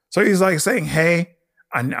 So he's like saying, hey,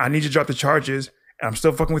 I need you to drop the charges. And I'm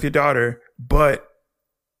still fucking with your daughter. But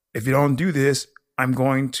if you don't do this, I'm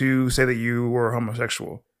going to say that you were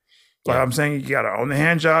homosexual. Like, I'm saying, you got to own the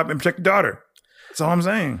hand job and protect your daughter. That's all I'm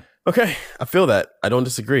saying. Okay, I feel that. I don't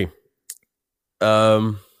disagree.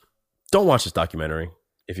 Don't watch this documentary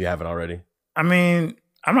if you haven't already. I mean,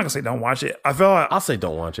 I'm not gonna say don't watch it. I feel like I'll say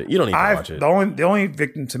don't watch it. You don't need to watch it. The only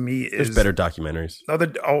victim to me is there's better documentaries.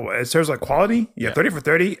 As far as like quality, 30 for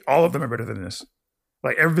 30, all of them are better than this.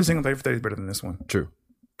 Like, every single 30 for 30 is better than this one. True.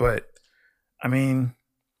 But I mean,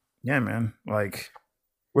 yeah, man. Like,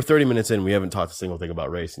 we're 30 minutes in. We haven't talked a single thing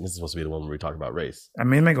about race, and this is supposed to be the one where we talk about race. I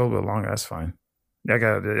mean, it may go a little bit longer. That's fine. I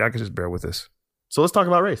could just bear with this. So let's talk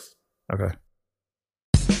about race. Okay.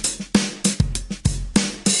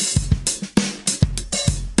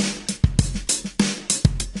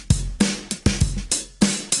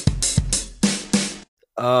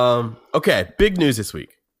 Okay, big news this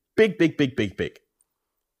week. Big.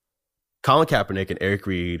 Colin Kaepernick and Eric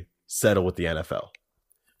Reid settle with the NFL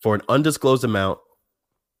for an undisclosed amount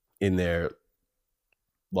in their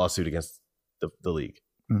lawsuit against the league.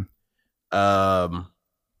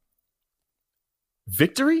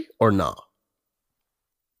 Victory or not?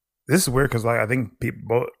 This is weird because, like, I think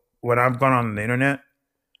people, when I've gone on the internet,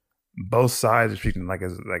 both sides are treating like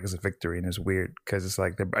it's a victory, and it's weird because it's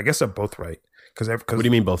like I guess they're both right. Because what do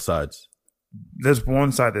you mean both sides? There's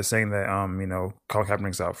one side that's saying that Colin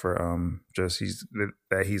Kaepernick's out for he's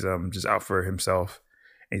just out for himself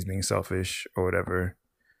and he's being selfish or whatever,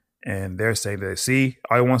 and they're saying that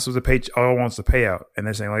all he wants is a payout, and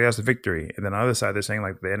they're saying like that's a victory. And then on the other side they're saying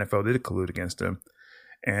like the NFL did collude against him,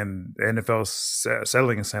 and the NFL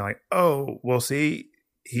settling and saying like, oh well, see.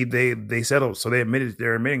 They settled, so they're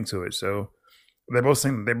admitting to it. So they're both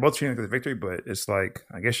treating it as a victory, but it's like,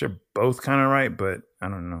 I guess you're both kind of right, but I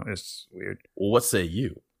don't know. It's weird. Well, what say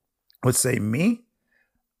you? What say me?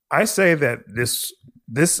 I say that this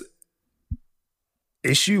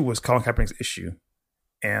issue was Colin Kaepernick's issue,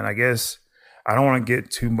 and I guess I don't want to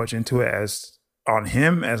get too much into it as on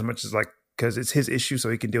him as much as like, because it's his issue, so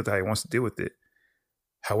he can deal with how he wants to deal with it.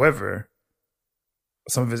 However,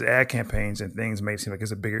 some of his ad campaigns and things make it seem like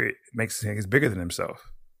it's bigger than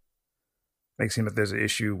himself. Makes it seem like there's an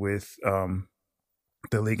issue with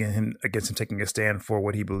the league and him against him taking a stand for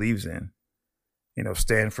what he believes in. You know,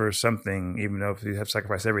 stand for something, even though if you have to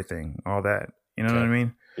sacrifice everything, all that. You know what I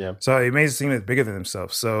mean? Yeah. So it makes it seem like it's bigger than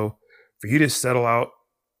himself. So for you to settle out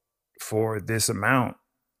for this amount,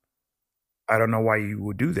 I don't know why you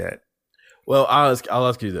would do that. Well, I'll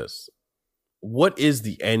ask you this. What is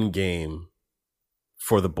the end game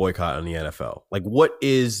for the boycott on the NFL? Like, what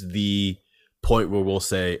is the point where we'll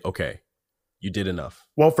say, okay, you did enough?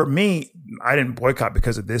 Well, for me, I didn't boycott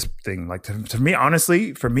because of this thing. Like, to me,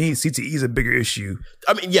 honestly, for me, CTE is a bigger issue.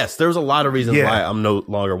 I mean, yes, there's a lot of reasons why I'm no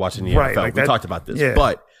longer watching the NFL. Like we talked about this. Yeah.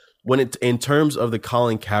 But when in terms of the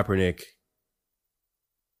Colin Kaepernick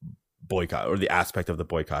boycott or the aspect of the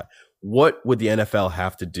boycott, what would the NFL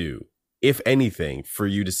have to do, if anything, for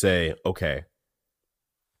you to say, okay,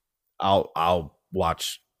 I'll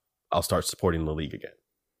start supporting the league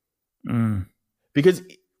again? Because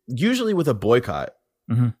usually with a boycott,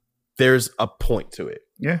 there's a point to it.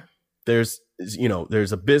 Yeah. There's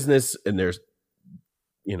a business and there's,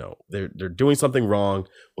 they're doing something wrong.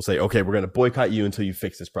 We'll say, okay, we're going to boycott you until you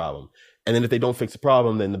fix this problem. And then if they don't fix the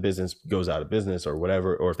problem, then the business goes out of business or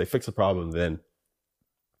whatever. Or if they fix the problem, then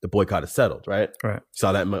the boycott is settled, right? Right.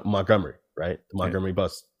 Saw that in Montgomery, right? The Montgomery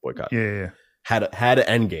bus boycott. Yeah. Had an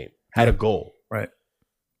end game, had a goal. Right.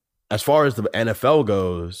 As far as the NFL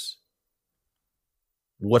goes,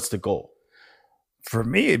 what's the goal? For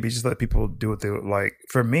me, it'd be just let people do what they like.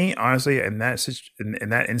 For me, honestly, in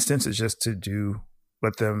that instance, it's just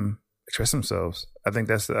let them express themselves. I think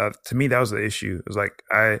that's to me that was the issue. It was like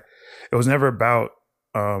it was never about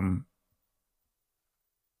I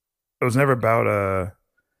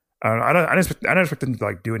don't expect them to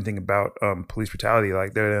like do anything about police brutality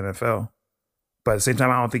like they're the NFL. But at the same time,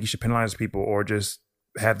 I don't think you should penalize people or just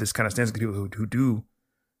have this kind of stance against people who do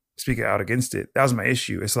speak out against it. That was my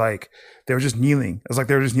issue. It's like they were just kneeling. It's like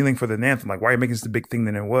they were just kneeling for the anthem. Like, why are you making this a big thing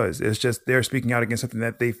than it was? It's just they're speaking out against something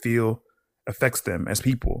that they feel affects them as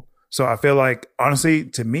people. So I feel like, honestly,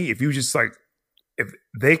 to me, if you just like, if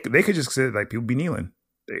they could just say like people be kneeling,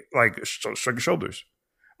 like shrug your shoulders.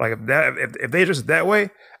 Like if they just that way,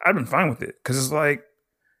 I'd been fine with it. Because it's like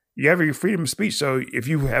you have your freedom of speech. So if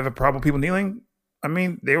you have a problem with people kneeling, I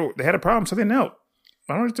mean, they had a problem, so they knelt.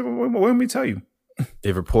 I don't know what want me to tell you.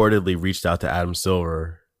 They've reportedly reached out to Adam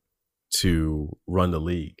Silver to run the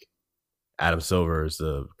league. Adam Silver is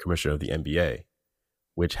the commissioner of the NBA,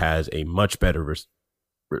 which has a much better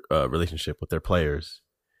relationship with their players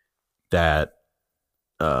that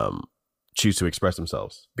choose to express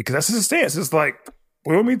themselves. Because that's his stance. It's like,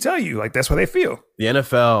 what want me to tell you? Like, that's what they feel. The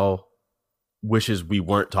NFL wishes we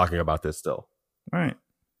weren't talking about this still. Right.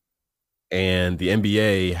 And the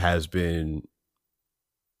NBA has been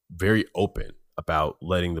very open about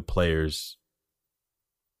letting the players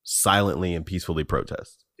silently and peacefully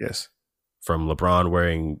protest. Yes. From LeBron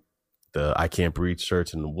wearing the I Can't Breathe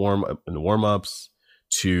shirts in the warm-ups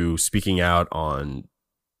to speaking out on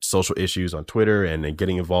social issues on Twitter and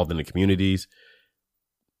getting involved in the communities.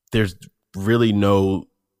 There's really no,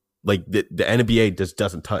 like, the NBA just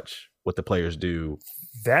doesn't touch what the players do.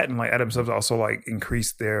 That and like Adam Silver also like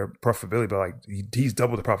increased their profitability, but like he's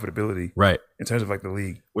doubled the profitability, right, in terms of like the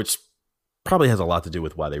league, which probably has a lot to do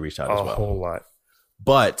with why they reached out as well. A whole lot.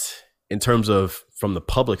 But in terms of from the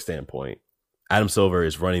public standpoint, Adam Silver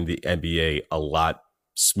is running the NBA a lot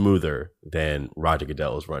smoother than Roger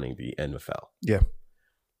Goodell is running the NFL. Yeah,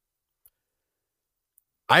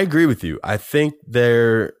 I agree with you. I think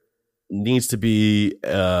there needs to be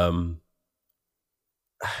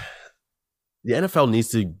the NFL needs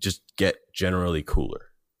to just get generally cooler.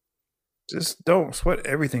 Just don't sweat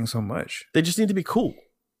everything so much. They just need to be cool.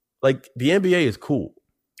 Like, the NBA is cool.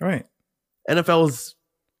 Right. NFL is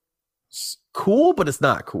cool, but it's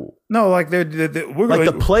not cool. No, like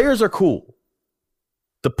the players are cool.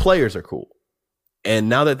 The players are cool. And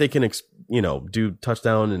now that they can, do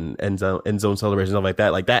touchdown and end zone celebrations, stuff like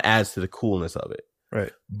that adds to the coolness of it.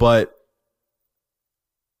 Right. But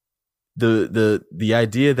the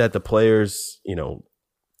idea that the players,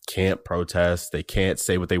 can't protest, they can't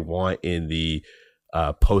say what they want in the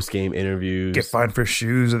post-game interviews, get fined for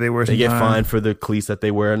shoes that they wear. They get fined for the cleats that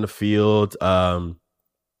they wear in the field.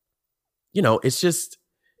 It's just,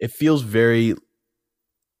 it feels very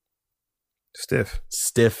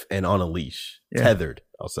stiff and on a leash, tethered,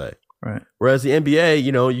 I'll say. Right. Whereas the NBA,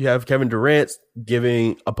 you have Kevin Durant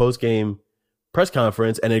giving a post-game press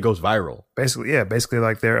conference and it goes viral. Basically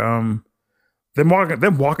like they're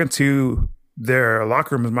Them walking to their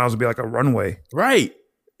locker rooms might as well be like a runway. Right.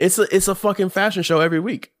 It's a fucking fashion show every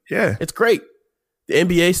week. Yeah. It's great. The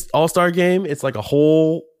NBA All-Star game, it's like a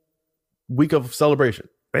whole week of celebration.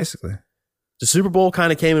 Basically. The Super Bowl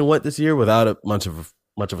kind of came and went this year without much of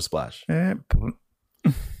a splash. Yeah.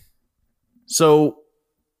 So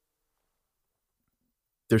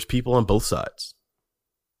there's people on both sides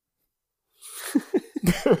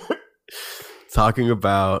talking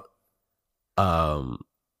about the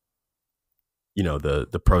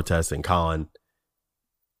protests in Colin,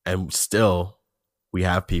 and still we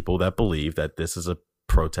have people that believe that this is a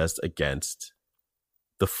protest against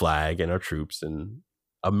the flag and our troops in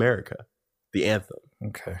America, the anthem.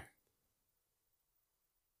 Okay.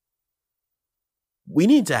 We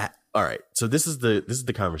need to all right, so this is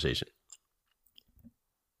the conversation.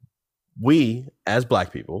 We as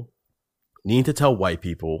black people need to tell white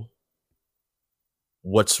people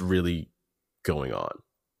what's really going on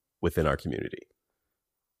within our community.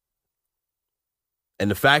 And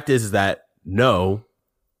the fact is that no,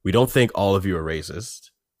 we don't think all of you are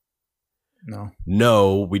racist.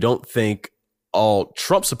 No, we don't think all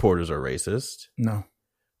Trump supporters are racist. No.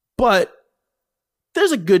 But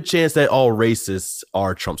there's a good chance that all racists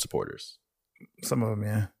are Trump supporters. Some of them,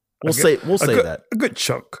 yeah. We'll say that. A good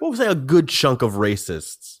chunk. We'll say a good chunk of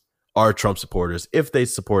racists are Trump supporters if they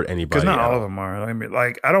support anybody. Because not all of them are. I mean,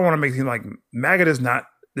 like, I don't want to make it seem like MAGA did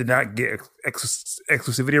not get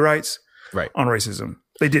exclusivity rights on racism.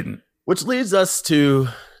 They didn't. Which leads us to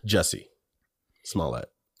Jussie Smollett.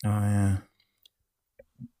 Oh, yeah.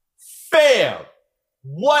 Fam,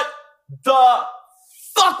 what the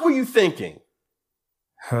fuck were you thinking?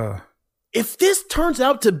 If this turns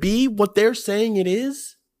out to be what they're saying it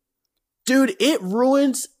is, dude,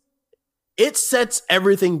 it sets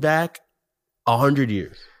everything back 100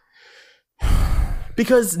 years.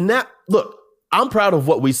 Because now, look, I'm proud of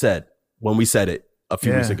what we said when we said it a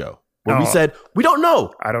few weeks ago. When we said, we don't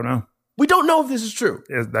know. I don't know. We don't know if this is true.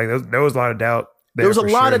 There was a lot of doubt. There was a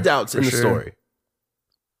lot of doubts in the story.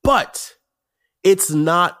 But it's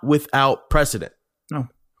not without precedent. No.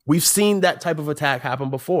 We've seen that type of attack happen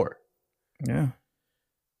before. Yeah.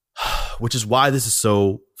 Which is why this is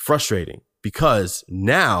so frustrating. Because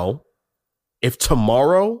now, if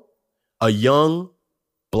tomorrow a young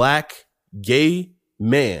black gay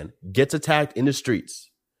man gets attacked in the streets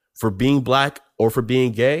for being black or for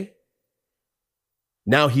being gay,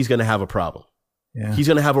 now he's going to have a problem. Yeah. He's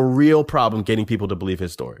going to have a real problem getting people to believe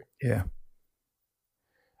his story. Yeah.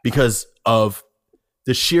 Because of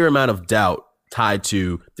the sheer amount of doubt tied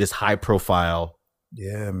to this high profile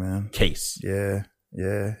case. Yeah.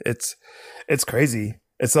 Yeah. It's crazy.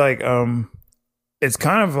 It's like, it's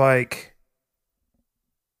kind of like,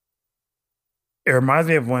 it reminds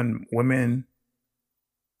me of when women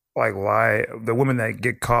like lie, the women that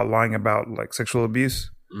get caught lying about like sexual abuse.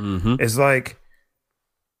 Mm-hmm. It's like,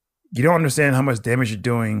 you don't understand how much damage you're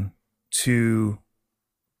doing to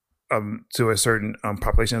a certain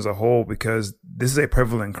population as a whole, because this is a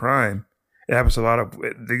prevalent crime. It happens to a lot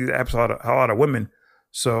of women.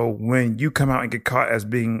 So when you come out and get caught as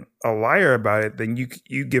being a liar about it, then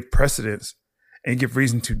you give precedence and give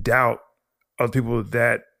reason to doubt other people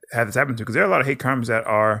that have this happen to. Because there are a lot of hate crimes that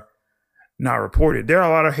are not reported. There are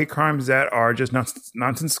a lot of hate crimes that are just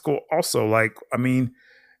nonsensical. Also, like, I mean,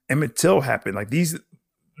 Emmett Till happened. Like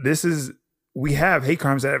we have hate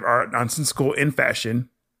crimes that are nonsensical in fashion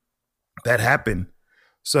that happen.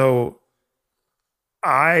 So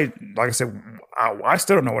I still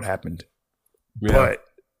don't know what happened. Yeah.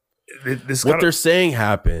 But they're saying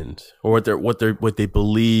happened, or what they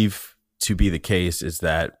believe to be the case, is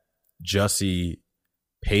that Jussie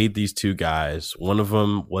paid these two guys. One of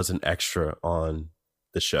them was an extra on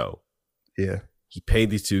the show. Yeah. He paid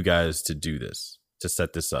these two guys to do this, to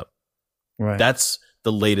set this up. Right. That's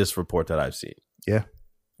the latest report that I've seen. Yeah.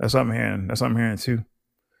 That's what I'm hearing. That's what I'm hearing too.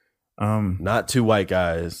 Not two white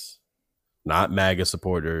guys, not MAGA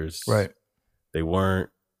supporters. Right. They weren't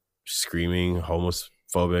screaming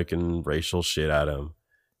homophobic and racial shit at him.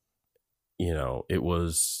 You know, it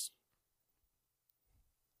was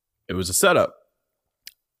a setup.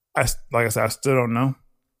 Like I said, I still don't know.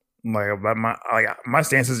 My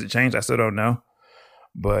stance hasn't changed. I still don't know.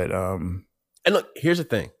 But and look, here's the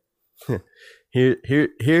thing.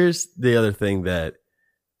 Here's the other thing that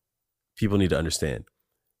people need to understand.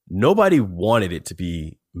 Nobody wanted it to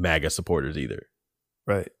be MAGA supporters either.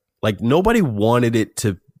 Right. Like, nobody wanted it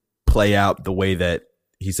to play out the way that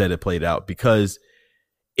he said it played out, because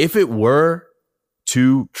if it were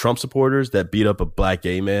two Trump supporters that beat up a black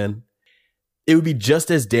gay man, it would be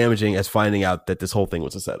just as damaging as finding out that this whole thing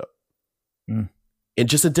was a setup in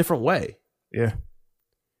just a different way. Yeah.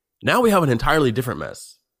 Now we have an entirely different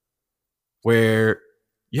mess where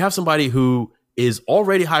you have somebody who is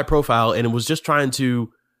already high profile and was just trying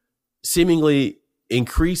to seemingly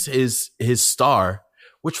increase his star,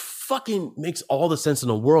 which fucking makes all the sense in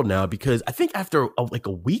the world now, because I think after like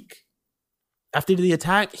a week after the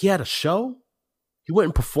attack, he had a show. He went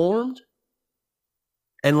and performed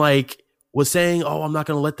and like was saying, "Oh, I'm not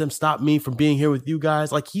going to let them stop me from being here with you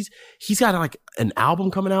guys." Like he's got like an album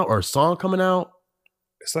coming out or a song coming out.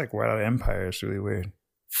 It's like Wild Out Empire. It's really weird.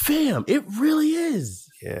 Fam, it really is.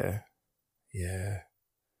 Yeah. Yeah.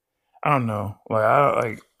 I don't know.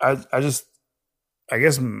 Like I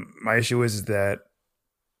guess my issue is that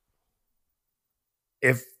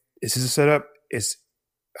if this is a setup, it's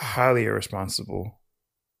highly irresponsible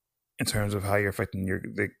in terms of how you're affecting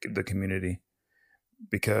the community,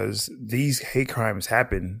 because these hate crimes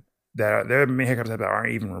happen that there are many hate crimes that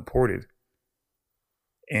aren't even reported,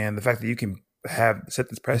 and the fact that you can set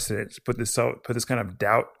this precedent, put this kind of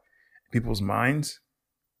doubt in people's minds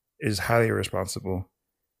is highly irresponsible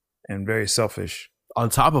and very selfish. On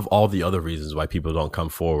top of all the other reasons why people don't come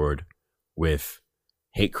forward with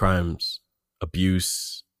hate crimes,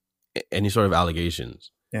 abuse, any sort of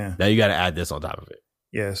allegations. Yeah. Now you got to add this on top of it.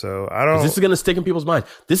 Yeah. So I don't. This is going to stick in people's minds.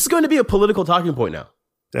 This is going to be a political talking point now.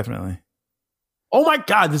 Definitely. Oh my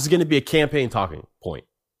God, this is going to be a campaign talking point.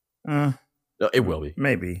 No, it will be.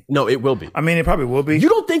 Maybe. No, it will be. I mean, it probably will be. You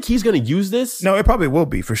don't think he's going to use this? No, it probably will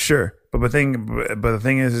be for sure. But the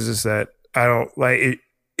thing is just that I don't like it.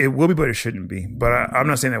 It will be, but it shouldn't be. But I'm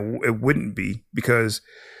not saying that it wouldn't be, because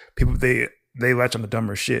people they latch on the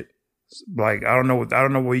dumber shit. Like I don't know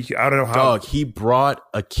how. Dog, he brought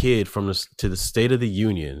a kid to the State of the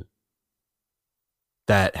Union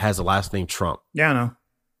that has a last name Trump. Yeah, I know.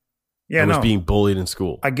 Yeah, was being bullied in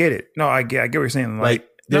school. I get it. No, I get what you're saying. Like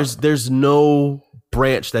there's no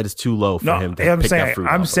branch that is too low for him to pick that fruit.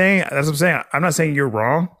 That's what I'm saying. I'm not saying you're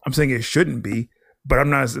wrong. I'm saying it shouldn't be. But I'm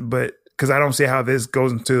not. But because I don't see how this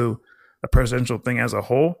goes into a presidential thing as a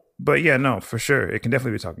whole. But yeah, no, for sure, it can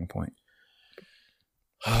definitely be a talking point.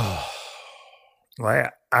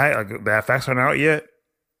 Like the facts aren't out yet,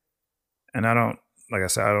 and I don't. Like I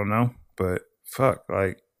said, I don't know. But fuck,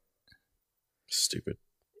 like stupid.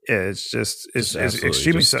 Yeah, it's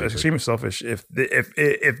extremely selfish. If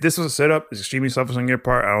this was a setup, it's extremely selfish on your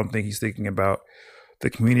part. I don't think he's thinking about the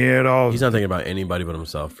community at all. He's not thinking about anybody but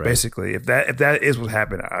himself, right? Basically, if that is what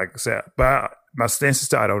happened, like I said, but my stance is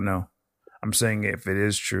still I don't know. I'm saying if it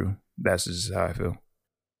is true, that's just how I feel.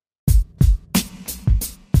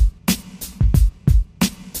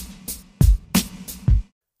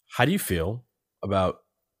 How do you feel about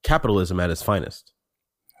capitalism at its finest?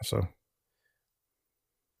 So,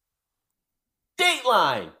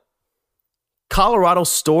 Dateline. Colorado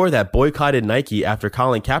store that boycotted Nike after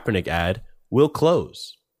Colin Kaepernick ad will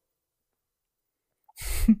close.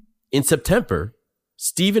 In September,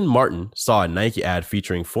 Stephen Martin saw a Nike ad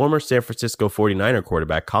featuring former San Francisco 49er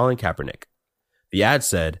quarterback Colin Kaepernick. The ad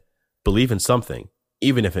said, "Believe in something,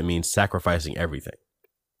 even if it means sacrificing everything."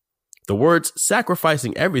 The words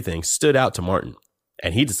 "sacrificing everything" stood out to Martin,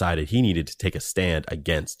 and he decided he needed to take a stand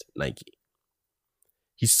against Nike.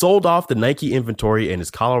 He sold off the Nike inventory in his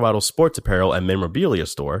Colorado sports apparel and memorabilia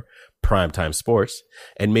store, Primetime Sports,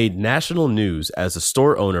 and made national news as the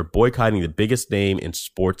store owner boycotting the biggest name in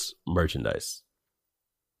sports merchandise.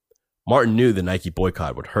 Martin knew the Nike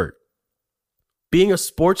boycott would hurt. Being a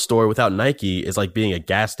sports store without Nike is like being a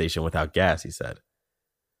gas station without gas, he said.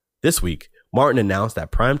 This week, Martin announced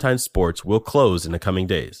that Primetime Sports will close in the coming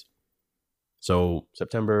days. So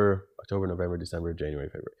September, October, November, December, January,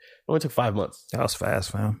 February. It only took 5 months. That was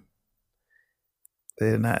fast, fam.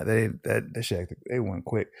 They did not. They went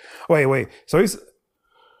quick. Wait. So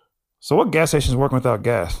what gas stations working without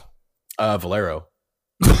gas? Valero.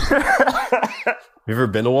 Have you ever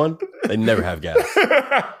been to one? They never have gas.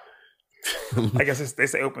 I guess they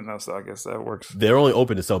stay open though, so I guess that works. They're only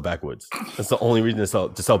open to sell backwoods. That's the only reason to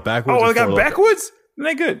sell backwoods. Oh, they got backwoods? Then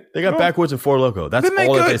they good. They got backwoods and Four Loko. That's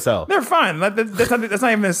all that they sell. They're fine. That's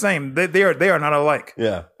not even the same. They are not alike.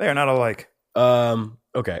 Yeah, they are not alike.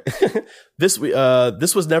 Okay. This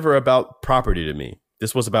was never about property to me.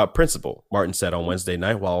 This was about principle, Martin said on Wednesday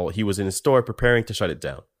night while he was in his store preparing to shut it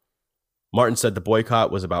down. Martin said the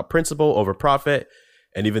boycott was about principle over profit,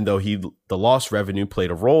 and even though the lost revenue played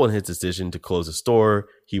a role in his decision to close the store,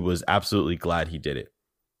 he was absolutely glad he did it.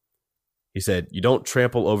 He said, "You don't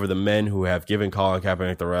trample over the men who have given Colin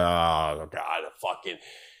Kaepernick the fucking."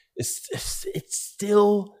 It's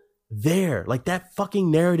still there. Like that fucking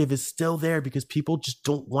narrative is still there because people just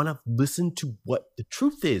don't want to listen to what the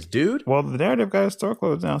truth is, dude. Well, the narrative got his store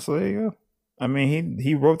closed down, so there you go. I mean,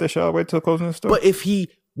 he wrote that shit all the way till closing the store. But if he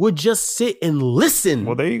would just sit and listen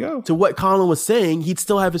Well, there you go. to what Colin was saying, he'd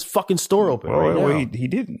still have his fucking store open right now. He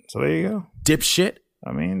didn't. So there you go. Dipshit.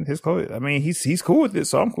 I mean, he's cool with it,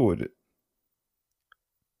 so I'm cool with it.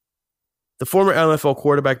 The former NFL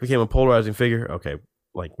quarterback became a polarizing figure. Okay,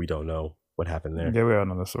 like we don't know what happened there. Yeah, we all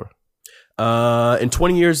know the story. In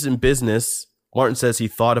 20 years in business, Martin says he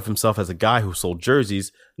thought of himself as a guy who sold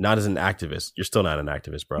jerseys, not as an activist. You're still not an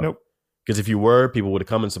activist, bro. Nope. Because if you were, people would have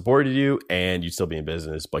come and supported you, and you'd still be in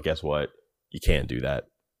business. But guess what? You can't do that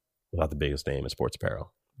without the biggest name in sports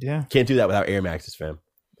apparel. Yeah. Can't do that without Air Maxes, fam.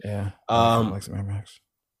 Yeah. Like some Air Max.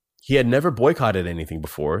 He had never boycotted anything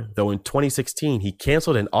before, though in 2016, he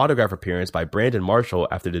canceled an autograph appearance by Brandon Marshall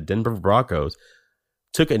after the Denver Broncos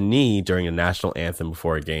took a knee during a national anthem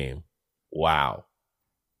before a game. Wow.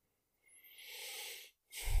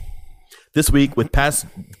 This week, with past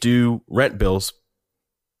due rent bills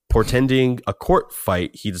portending a court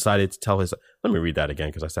fight, he decided to tell his... Let me read that again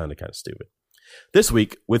because I sounded kind of stupid. This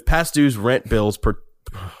week, with past dues rent bills...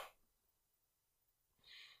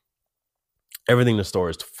 Everything in the store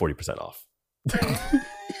is 40% off.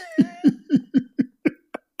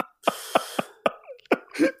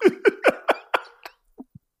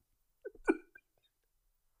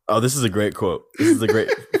 Oh, this is a great quote. This is a great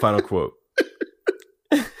final quote.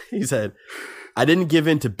 He said, I didn't give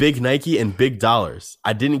in to big Nike and big dollars.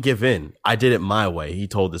 I didn't give in. I did it my way, he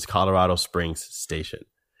told this Colorado Springs station.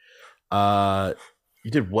 You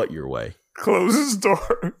did what your way? Close his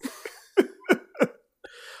door.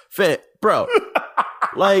 Bro,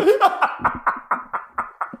 like,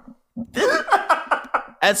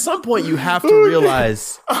 at some point you have to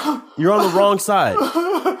realize you're on the wrong side.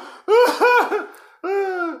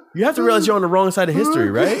 You have to realize you're on the wrong side of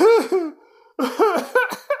history, right?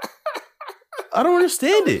 I don't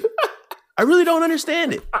understand it. I really don't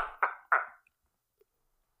understand it.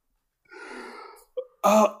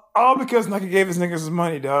 All because Nike gave his niggas his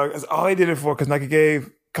money, dog. That's all he did it for, because Nike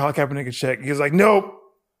gave Colin Kaepernick a check. He was like, nope.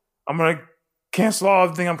 I'm going to cancel all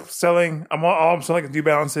everything I'm selling. All I'm selling is New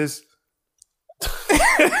Balances.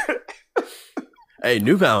 Hey,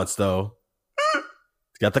 New Balance, though.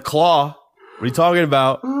 It's got the claw. What are you talking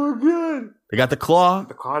about? Oh, good. They got the claw.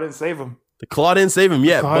 The claw didn't save him. The claw didn't save him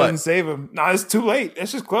yet. The claw didn't save him. Nah, it's too late.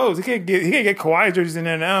 It's just closed. He can't get Kawhi jerseys in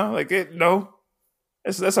there now. Like, no.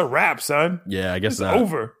 That's a wrap, son. Yeah, I guess it's not.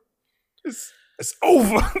 Over. It's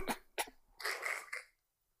over.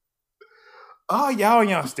 Oh, y'all on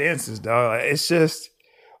y'all stances, dog. It's just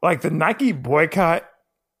like the Nike boycott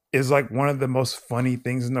is like one of the most funny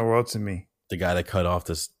things in the world to me. The guy that cut off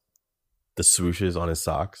the swooshes on his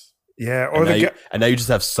socks. Yeah, or and now you just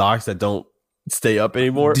have socks that don't stay up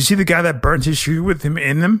anymore. Did you see the guy that burnt his shoe with him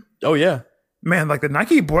in them? Oh yeah, man. Like the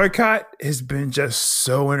Nike boycott has been just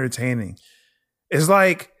so entertaining. It's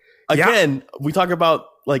like again, we talk about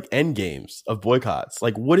like end games of boycotts.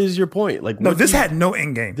 Like, what is your point? Like, no, this had no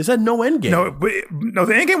end game. This had no end game. No,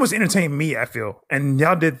 the end game was entertaining me, I feel, and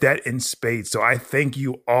y'all did that in spades. So I thank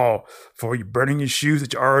you all for you burning your shoes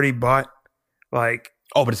that you already bought. Like,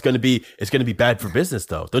 oh, but it's gonna be bad for business,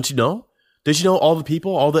 though. Don't you know? Did you know all the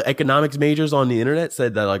people, all the economics majors on the internet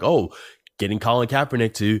said that, like, oh, getting Colin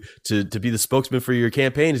Kaepernick to be the spokesman for your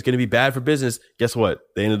campaign is going to be bad for business. Guess what?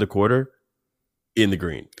 They ended the quarter in the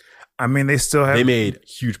green. I mean, they made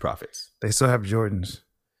huge profits. They still have Jordans.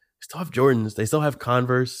 They still have Jordans. They still have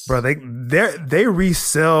Converse. Bro, they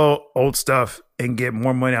resell old stuff and get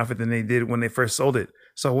more money off it than they did when they first sold it.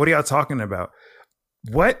 So what are y'all talking about?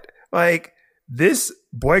 What? Like, this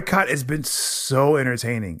boycott has been so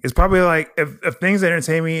entertaining. It's probably like if things that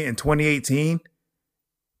entertain me in 2018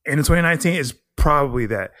 and in 2019 is probably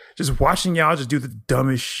that. Just watching y'all just do the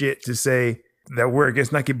dumbest shit to say that we're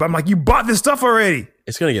against Nike. But I'm like, you bought this stuff already.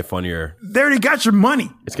 It's going to get funnier. They already got your money.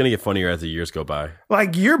 It's going to get funnier as the years go by.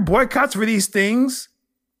 Like, your boycotts for these things,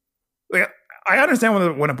 like, I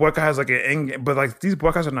understand when a boycott has like an end game, but like these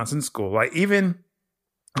boycotts are nonsensical. Like, even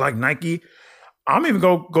like Nike, I'm even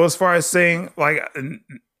go as far as saying like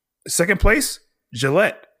second place,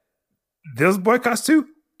 Gillette. Those boycotts too,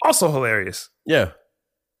 also hilarious. Yeah.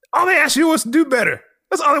 All they ask you was to do better.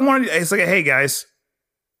 That's all they wanted. It's like, hey guys,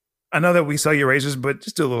 I know that we sell your razors, but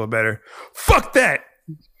just do a little better. Fuck that.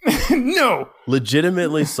 No.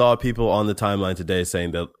 Legitimately saw people on the timeline today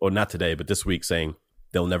saying that, or not today, but this week saying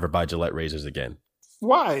they'll never buy Gillette razors again.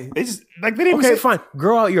 Why? They didn't even say, fine,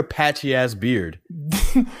 grow out your patchy ass beard.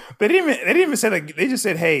 They didn't even say, like, they just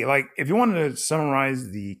said, hey, like, if you wanted to summarize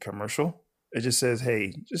the commercial, it just says,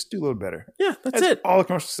 hey, just do a little better. Yeah, that's it. All the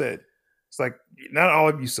commercial said. It's like, not all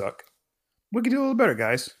of you suck. We can do a little better,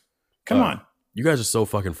 guys. Come on. You guys are so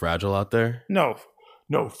fucking fragile out there. No,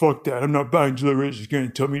 no, fuck that. I'm not buying Gillette razors. You're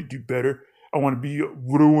gonna tell me to do better. I want to be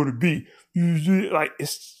what I want to be. Like,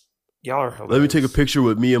 it's y'all are hilarious. Let me take a picture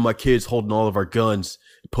with me and my kids holding all of our guns,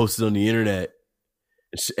 post it on the internet,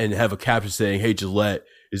 and have a caption saying, "Hey Gillette,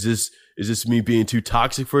 is this me being too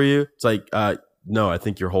toxic for you?" It's like, no, I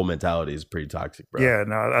think your whole mentality is pretty toxic, bro. Yeah,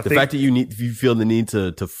 no, I the think fact that you feel the need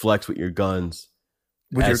to flex with your guns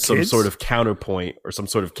with as your some kids? sort of counterpoint or some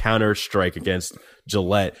sort of counter strike against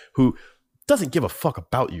Gillette, who doesn't give a fuck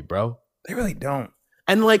about you, bro. They really don't.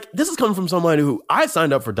 And like, this is coming from someone who I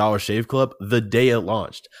signed up for Dollar Shave Club the day it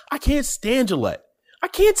launched. I can't stand Gillette. I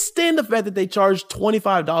can't stand the fact that they charge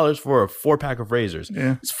 $25 for a 4-pack of razors.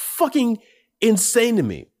 Yeah. It's fucking insane to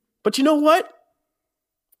me. But you know what?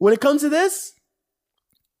 When it comes to this,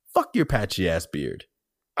 fuck your patchy ass beard.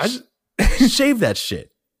 Shave that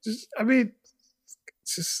shit. I mean,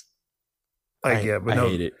 it's just like, I hate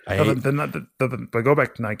it. But go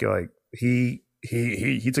back to Nike. Like he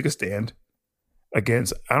took a stand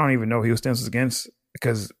against. I don't even know who his stance was against,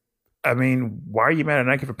 because I mean, why are you mad at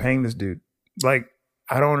Nike for paying this dude? Like,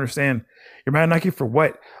 I don't understand. You're mad at Nike for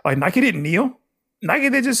what? Like, Nike didn't kneel. Nike,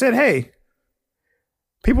 they just said, hey,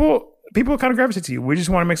 people kind of gravitate to you. We just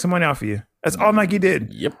want to make some money off of you. That's all Nike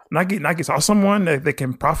did. Yep. Nike saw someone that they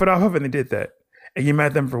can profit off of, and they did that. And you're mad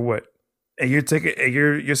at them for what? And you're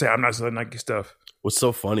saying, I'm not selling Nike stuff. What's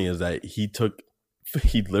so funny is that he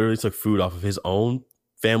literally took food off of his own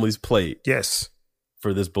family's plate. Yes.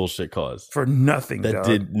 For this bullshit cause. For nothing, that dog.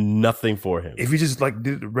 did nothing for him. If you just like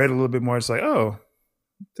read a little bit more, it's like, oh,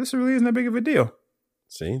 this really isn't that big of a deal.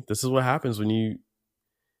 See, this is what happens when you.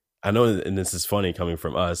 I know, and this is funny coming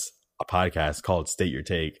from us, a podcast called State Your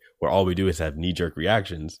Take, where all we do is have knee-jerk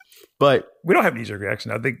reactions. But we don't have knee-jerk reaction.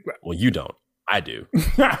 I think. Well, you don't. I do.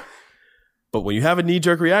 But when you have a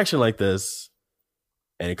knee-jerk reaction like this,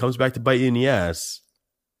 and it comes back to bite you in the ass,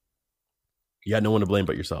 you got no one to blame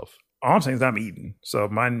but yourself. All I'm saying is I'm eating, so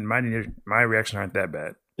my reaction aren't that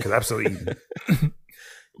bad because I'm still eating.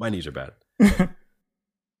 My knees are bad.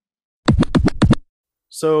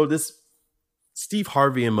 So this Steve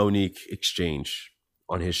Harvey and Monique exchange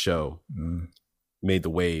on his show made the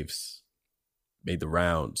waves, made the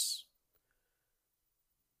rounds.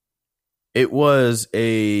 It was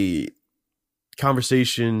a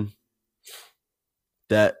conversation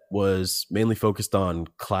that was mainly focused on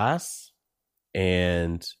class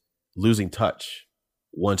and losing touch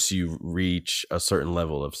once you reach a certain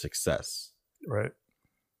level of success. Right.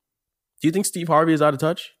 Do you think Steve Harvey is out of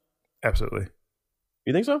touch? Absolutely.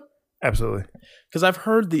 You think so? Absolutely. Because I've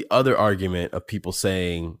heard the other argument of people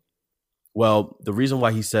saying, well, the reason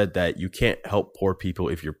why he said that you can't help poor people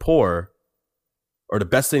if you're poor, or the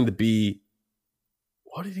best thing to be,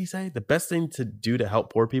 what did he say? The best thing to do to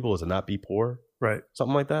help poor people is to not be poor? Right.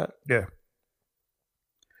 Something like that? Yeah.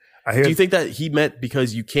 Do you think that he meant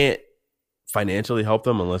because you can't financially help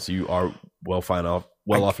them unless you are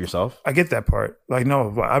off yourself? I get that part. Like,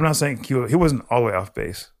 no, I'm not saying he wasn't all the way off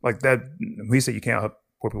base. Like that, when he said you can't help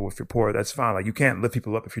poor people if you're poor, that's fine. Like, you can't lift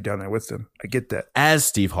people up if you're down there with them. I get that. As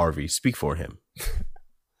Steve Harvey, speak for him.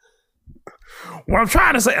 What I'm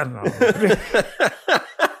trying to say, I don't know.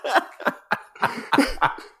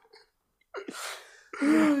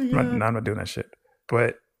 I'm not doing that shit.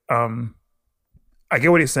 But I get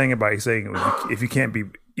what he's saying about if you can't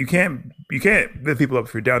lift people up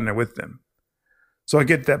if you're down there with them. So I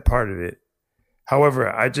get that part of it. However,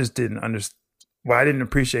 I just didn't understand. What I didn't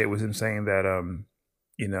appreciate was him saying that,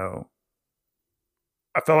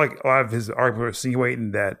 I felt like a lot of his argument was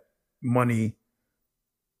insinuating that money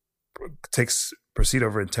proceed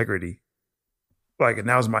over integrity. Like, and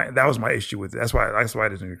that was my issue with it. That's why I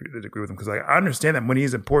didn't agree with him, because like, I understand that money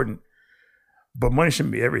is important, but money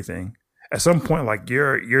shouldn't be everything. At some point, like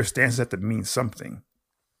your stance has to mean something.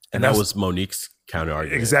 And that was Monique's counter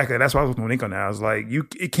argument. Exactly. That's why I was with Monique on that. I was like,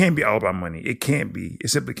 it can't be all about money. It can't be. It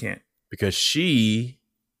simply can't. Because she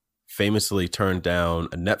famously turned down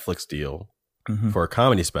a Netflix deal for a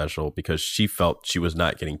comedy special because she felt she was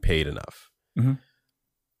not getting paid enough. Mm-hmm.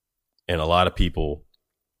 And a lot of people,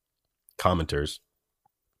 commenters,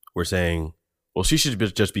 were saying, well, she should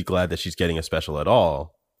just be glad that she's getting a special at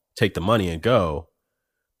all. Take the money and go.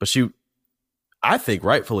 But she, I think,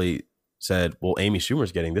 rightfully said, well, Amy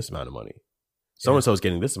Schumer's getting this amount of money. So-and-so is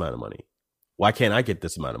getting this amount of money. Why can't I get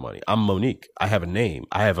this amount of money? I'm Monique. I have a name.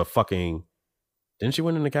 I have a fucking... Didn't she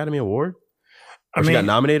win an Academy Award? She got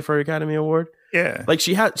nominated for an Academy Award? Yeah. Like,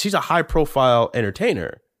 she's a high-profile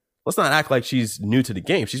entertainer. Let's not act like she's new to the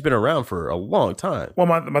game. She's been around for a long time. Well,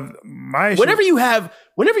 my issue... Whenever you have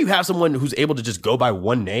someone who's able to just go by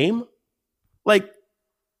one name, like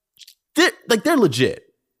they're legit.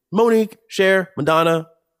 Monique, Cher, Madonna,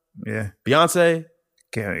 yeah, Beyonce,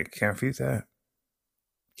 Can't refute that.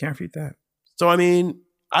 Can't refute that. So, I mean,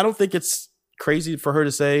 I don't think it's crazy for her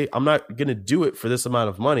to say, I'm not going to do it for this amount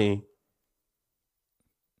of money,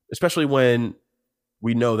 especially when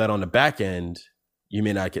we know that on the back end, you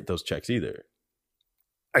may not get those checks either.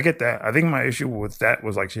 I get that. I think my issue with that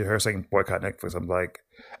was like her saying boycott Netflix. I'm like,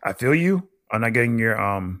 I feel you. I'm not getting your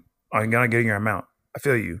amount. I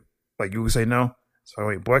feel you. Like you would say no. So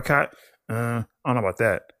wait, boycott. I don't know about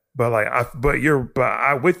that. But like, I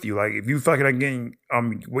with you. Like, if you feel like you're not getting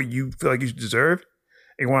what you feel like you deserve,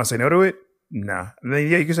 and you want to say no to it, nah. Then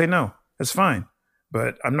yeah, you can say no. That's fine.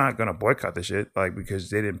 But I'm not gonna boycott the shit like because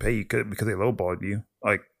they didn't pay you because they lowballed you.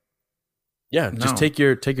 Like, yeah, just take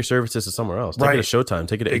your services to somewhere else. Take it to Showtime.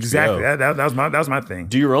 Take it to exactly. HBO. That was my thing.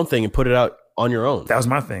 Do your own thing and put it out on your own. That was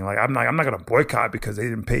my thing. Like, I'm not gonna boycott because they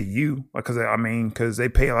didn't pay you. Because they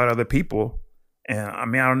pay a lot of other people. And I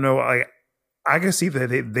mean, I don't know. Like, I can see that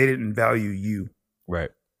they didn't value you,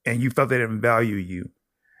 right? And you felt they didn't value you,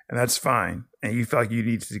 and that's fine. And you felt like you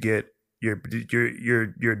needed to get your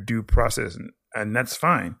due process, and that's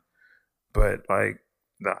fine. But like,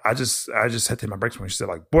 I just had to take my breaks when she said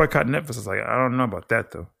like boycott Netflix. I was like, I don't know about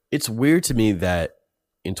that though. It's weird to me that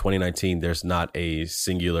in 2019 there's not a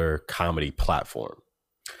singular comedy platform.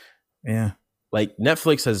 Yeah, like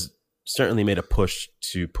Netflix has certainly made a push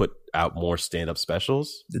to put out more stand-up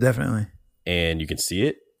specials. Definitely. And you can see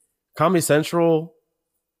it. Comedy Central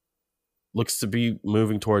looks to be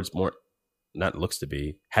moving towards more, not looks to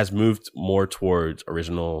be, has moved more towards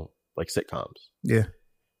original like sitcoms. Yeah.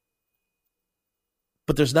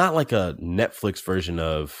 But there's not like a Netflix version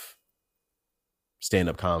of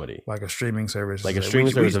stand-up comedy. Like a streaming service. Like a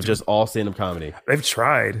streaming service of just all stand-up comedy. They've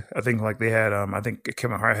tried. I think like they had, I think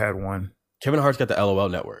Kevin Hart had one. Kevin Hart's got the LOL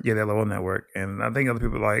network. Yeah, the LOL network. And I think other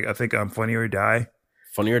people Funny or Die.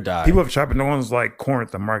 Funny or Die. People have tried, but no one's like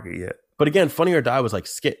cornered the market yet. But again, Funny or Die was like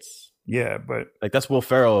skits. Yeah, but like that's Will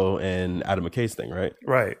Ferrell and Adam McKay's thing, right?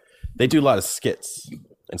 Right. They do a lot of skits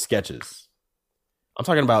and sketches. I'm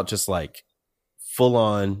talking about just like full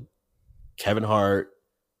on Kevin Hart,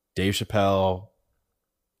 Dave Chappelle,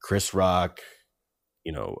 Chris Rock,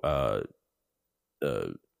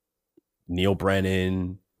 Neil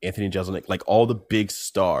Brennan, Anthony Jeselnik, like all the big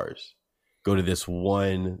stars go to this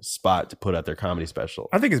one spot to put out their comedy special.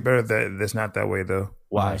 I think it's better that it's not that way though.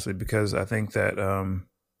 Why? Honestly, because I think that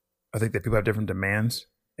people have different demands,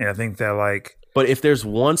 and I think that like. But if there's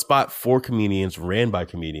one spot for comedians ran by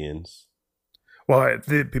comedians, well,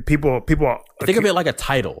 people think of it like a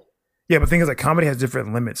title. Yeah, but the thing is, like, comedy has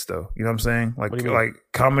different limits, though. You know what I'm saying? Like,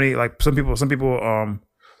 comedy, like some people,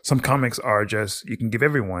 some comics are just you can give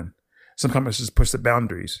everyone. Some comics just push the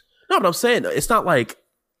boundaries. No, but I'm saying it's not like.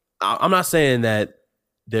 I'm not saying that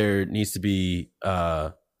there needs to be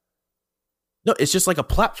no, it's just like a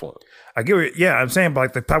platform. I get it. Yeah, I'm saying, but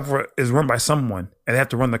like the platform is run by someone and they have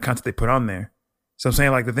to run the content they put on there. So I'm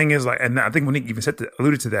saying, like, the thing is, like, and I think Monique even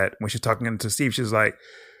alluded to that when she's talking to Steve. She's like,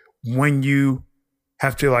 when you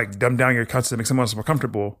have to like dumb down your content to make someone else more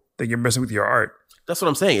comfortable, then you're messing with your art. That's what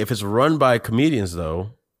I'm saying. If it's run by comedians,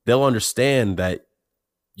 though, they'll understand that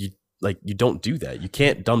you don't do that. You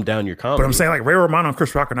can't dumb down your comedy. But I'm saying like Ray Romano and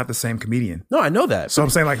Chris Rock are not the same comedian. No, I know that. So I'm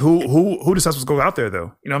saying like who decides what's go out there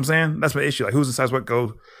though? You know what I'm saying? That's my issue. Like who decides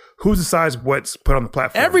what's put on the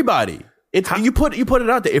platform? Everybody. You put it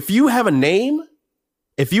out there. If you have a name,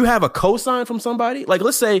 if you have a cosign from somebody, like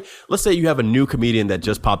let's say you have a new comedian that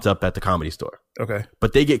just popped up at the Comedy Store. Okay.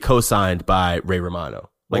 But they get co-signed by Ray Romano.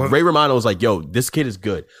 Like Ray Romano is like, yo, this kid is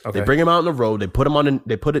good. Okay. They bring him out on the road. They put him on.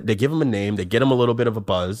 They give him a name. They get him a little bit of a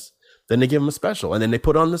buzz. Then they give him a special, and then they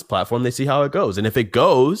put it on this platform. They see how it goes, and if it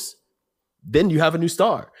goes, then you have a new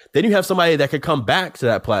star. Then you have somebody that could come back to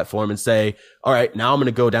that platform and say, "All right, now I'm going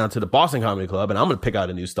to go down to the Boston Comedy Club, and I'm going to pick out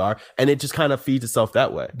a new star." And it just kind of feeds itself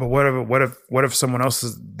that way. But what if someone else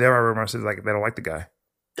is there? I says like they don't like the guy.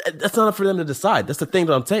 That's not up for them to decide. That's the thing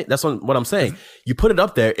that I'm saying. That's what I'm saying. You put it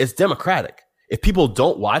up there. It's democratic. If people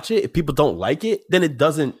don't watch it, if people don't like it, then it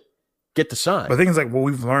doesn't get the shine. But the thing is, like, what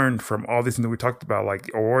we've learned from all these things that we talked about, like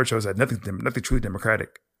award shows, that nothing truly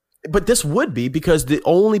democratic. But this would be because the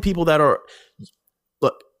only people that are,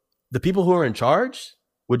 look, the people who are in charge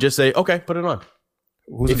would just say, "Okay, put it on."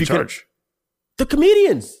 Who's in charge? The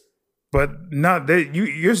comedians. But not that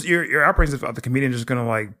you're operating as if the comedian is just gonna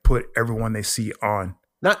like put everyone they see on.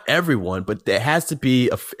 Not everyone, but there has to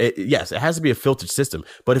be it has to be a filtered system.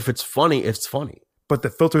 But if it's funny, it's funny. But the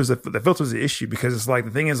filter is the issue because it's like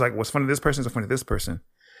the thing is like what's funny to this person is funny to this person.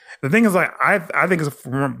 The thing is like I think it's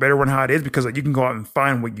a better one how it is because like you can go out and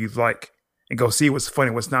find what you like and go see what's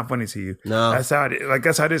funny, what's not funny to you. No, that's how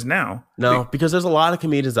it is now. No, because there's a lot of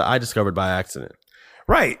comedians that I discovered by accident.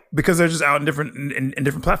 Right, because they're just out in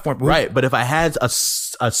different platforms. Right, but if I had a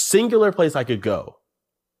singular place I could go,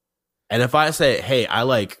 and if I say, hey, I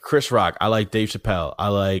like Chris Rock, I like Dave Chappelle, I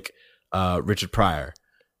like Richard Pryor,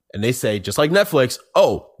 and they say, just like Netflix,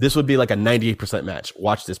 oh, this would be like a 98% match.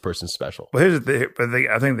 Watch this person's special. But here's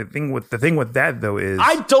I think the thing with that though is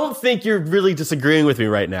I don't think you're really disagreeing with me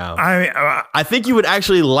right now. I think you would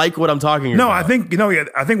actually like what I'm talking about. No, I think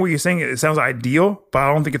I think what you're saying, it sounds ideal, but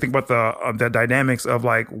I don't think you think about the dynamics of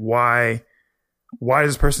like why is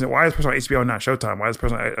this person on HBO not Showtime? Why is this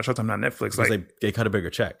person on Showtime not Netflix? Because like they cut a bigger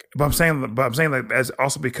check. But I'm saying like that's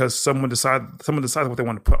also because someone decides what they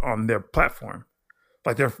want to put on their platform.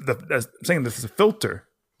 Like I'm saying this is a filter.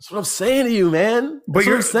 That's what I'm saying to you, man. But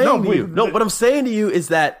what I'm saying to you. No, what I'm saying to you is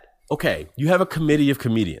that, okay, you have a committee of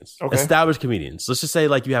comedians, established comedians. Let's just say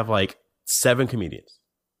like you have like 7 comedians,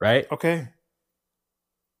 right? Okay.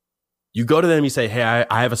 You go to them, you say, hey,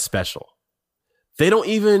 I have a special. They don't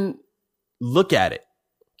even look at it,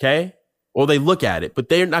 okay? Or they look at it, but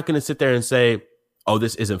they're not going to sit there and say, oh,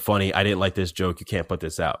 this isn't funny. I didn't like this joke. You can't put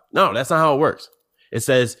this out. No, that's not how it works. It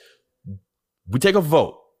says, we take a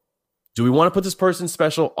vote. Do we want to put this person's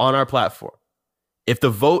special on our platform? If the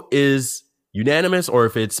vote is unanimous or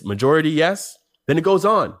if it's majority yes, then it goes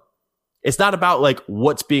on. It's not about like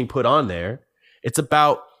what's being put on there. It's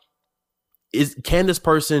about can this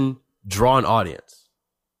person draw an audience?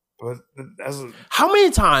 How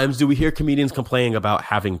many times do we hear comedians complaining about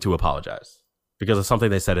having to apologize because of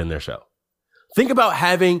something they said in their show? Think about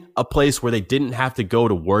having a place where they didn't have to go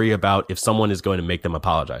to worry about if someone is going to make them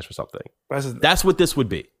apologize for something. That's what this would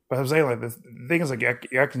be. But I'm saying like the thing is like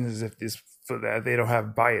you're acting as if this so that they don't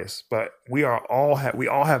have bias, but we all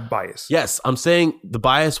have bias. Yes, I'm saying the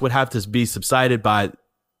bias would have to be subsided by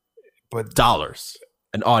dollars,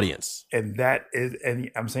 an audience, and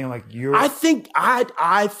I'm saying like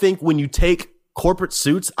I think when you take corporate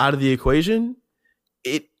suits out of the equation,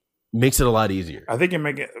 it makes it a lot easier. I think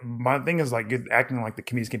my thing is like you're acting like the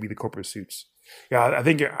comedians can be the corporate suits. Yeah, I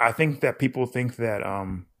think that people think that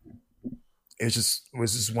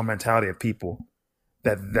was just one mentality of people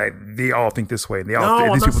that they all think this way.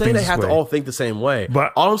 I'm not saying they have to all think the same way.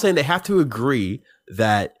 But all I'm saying, they have to agree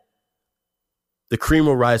that the cream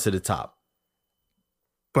will rise to the top.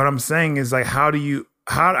 But I'm saying is like how do you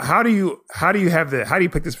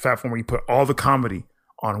pick this platform where you put all the comedy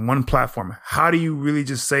on one platform? How do you really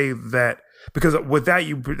just say that? Because with that,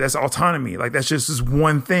 that's autonomy. Like that's just this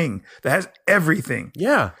one thing that has everything.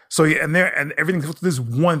 Yeah. So and everything goes to this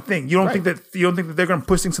one thing. You don't think that they're going to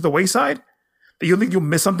push things to the wayside? That you don't think you'll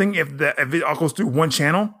miss something if it all goes through one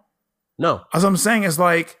channel? No. As I'm saying, is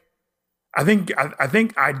like I think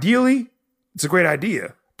ideally it's a great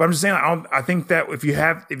idea, but I'm just saying I think that if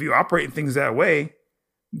you operate things that way,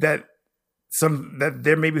 that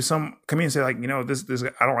there may be some comedians say like, this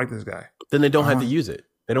I don't like this guy. Then they don't have to use it.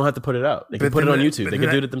 They don't have to put it out. They can put it on YouTube. They can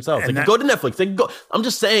do it themselves. They can go to Netflix. They can go. I'm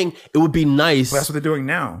just saying it would be nice. Well, that's what they're doing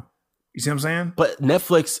now. You see what I'm saying? But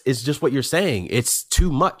Netflix is just what you're saying. It's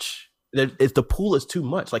too much. If the pool is too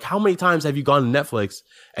much. Like how many times have you gone to Netflix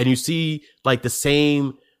and you see like the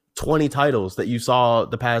same 20 titles that you saw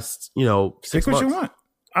the past, 6 months? Pick what you want.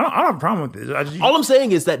 I don't have a problem with this. All I'm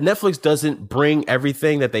saying is that Netflix doesn't bring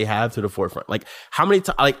everything that they have to the forefront. Like how many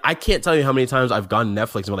times, like I can't tell you how many times I've gone to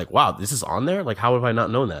Netflix and been like, wow, this is on there? Like how have I not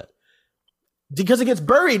known that? Because it gets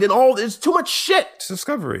buried in there's too much shit. It's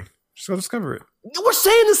Discovery. Just go discover it. We're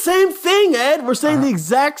saying the same thing, Ed. We're saying the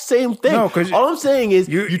exact same thing. No, all I'm saying is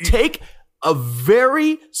you take a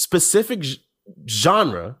very specific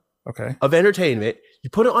genre of entertainment, you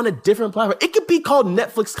put it on a different platform. It could be called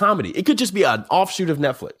Netflix comedy. It could just be an offshoot of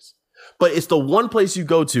Netflix. But it's the one place you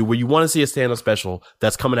go to where you want to see a stand-up special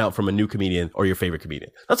that's coming out from a new comedian or your favorite comedian.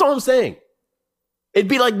 That's all I'm saying. It'd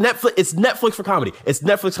be like Netflix. It's Netflix for comedy. It's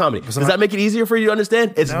Netflix comedy. Does that make it easier for you to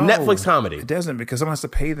understand? It's Netflix comedy. It doesn't, because someone has to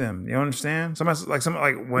pay them. You understand?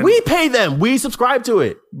 When we pay them. We subscribe to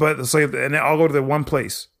it. But and they all go to the one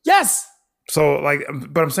place. Yes. So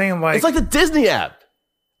but I'm saying it's like the Disney app.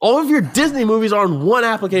 All of your Disney movies are on one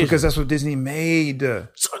application. Because that's what Disney made.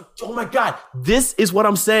 Oh my God. This is what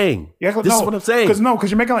I'm saying. This is what I'm saying. Because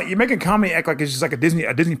you're making comedy act like it's just like a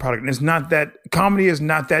Disney product. And it's not that. Comedy is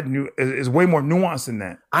not that new. Is way more nuanced than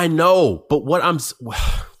that. I know. But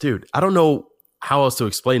dude, I don't know how else to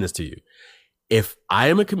explain this to you. If I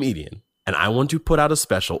am a comedian and I want to put out a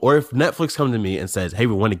special, or if Netflix comes to me and says, hey,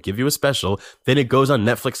 we want to give you a special, then it goes on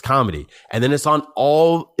Netflix comedy. And then it's on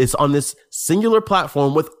this singular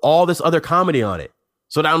platform with all this other comedy on it.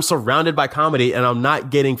 So now I'm surrounded by comedy and I'm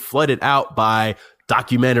not getting flooded out by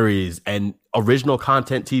documentaries and original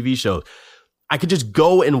content TV shows. I could just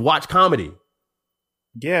go and watch comedy.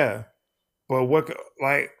 Yeah. But what,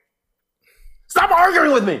 like, Stop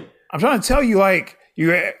arguing with me. I'm trying to tell you, like,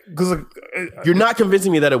 because You're not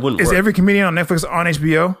convincing me that it wouldn't is work. every comedian on Netflix on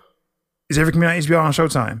HBO? Is every comedian on HBO on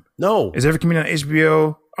Showtime? No. Is every comedian on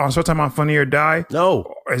HBO on Showtime on Funny or Die?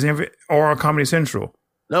 No. Or on Comedy Central?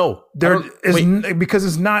 No. There is Wait. because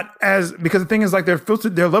it's not as because the thing is like they're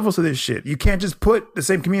filtered. There are levels to this shit. You can't just put the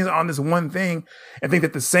same comedians on this one thing and think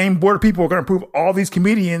that the same board of people are going to approve all these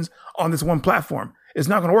comedians on this one platform. It's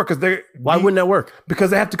not going to work because they're Why wouldn't that work?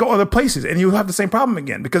 because they have to go other places and you have the same problem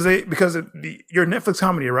again because your Netflix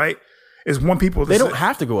comedy right is one people. They don't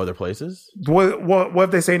have to go other places. What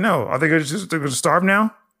if they say no? Are they going to starve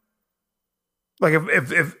now? Like if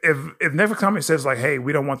Netflix comedy says like, hey,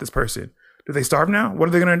 we don't want this person. Do they starve now? What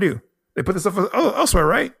are they going to do? They put this stuff elsewhere,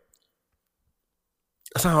 right?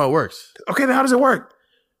 That's not how it works. Okay, then how does it work?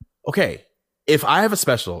 Okay. If I have a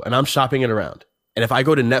special and I'm shopping it around, and if I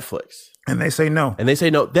go to Netflix And they say no. and they say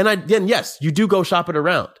no, then yes, you do go shop it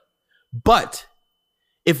around. But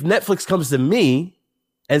if Netflix comes to me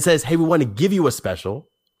and says, hey, we want to give you a special,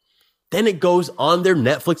 then it goes on their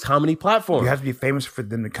Netflix comedy platform. You have to be famous for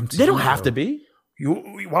them to come to you. They don't have to be.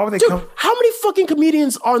 Why would they Dude, come? how many fucking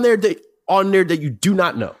comedians are on there that you do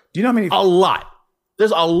not know? Do you know how many? A lot.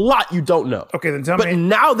 There's a lot you don't know. Okay, then tell But me.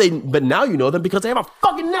 now you know them because they have a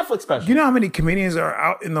fucking Netflix special. You know how many comedians are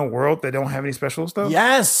out in the world that don't have any specials though?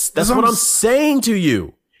 Yes, that's That's what what I'm I'm saying to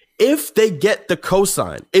you. If they get the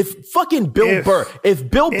cosign, if fucking Bill If. Burr, if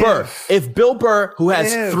Bill Burr, who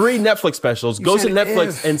has If. 3 Netflix specials, goes to said Netflix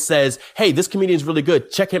if. and says, hey, this comedian's really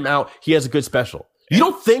good. Check him out. He has a good special. You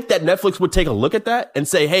don't think that Netflix would take a look at that and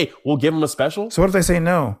say, hey, we'll give him a special? So what if they say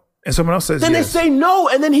no and someone else says Then yes? they say no,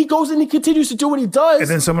 and then he goes and he continues to do what he does. And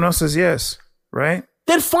then someone else says yes, right?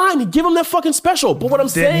 Then fine, give him that fucking special. But what I'm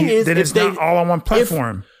saying is, then if it's they, not all on one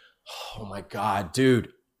platform. oh my God, dude,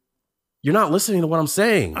 you're not listening to what I'm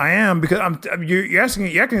saying. I am because you're asking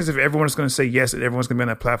as if everyone's going to say yes and everyone's going to be on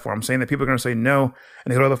that platform. I'm saying that people are going to say no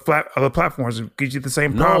and they go to other platforms and gives you the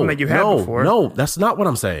same problem that you had before. No, that's not what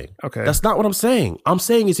I'm saying. Okay. That's not what I'm saying. I'm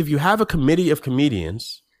saying is if you have a committee of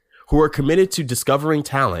comedians who are committed to discovering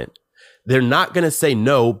talent, they're not going to say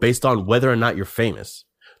no based on whether or not you're famous.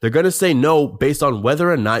 They're going to say no based on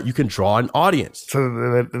whether or not you can draw an audience. So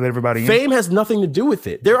they let everybody in. Fame has nothing to do with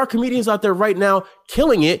it. There are comedians out there right now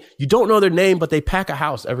killing it. You don't know their name, but they pack a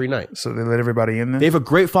house every night. So they let everybody in then? They have a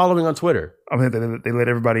great following on Twitter. I mean, they let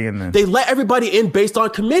everybody in then. They let everybody in based on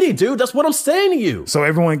committee, dude. That's what I'm saying to you. So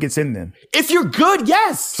everyone gets in then. If you're good,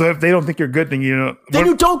 yes. So if they don't think you're good, then you know. Then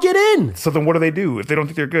you don't get in. So then what do they do if they don't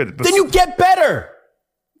think they're good? Then you get better.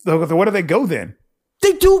 So where do they go then?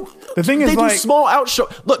 They do. The thing is, they do like- small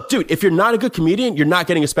outshow. Look, dude, if you're not a good comedian, you're not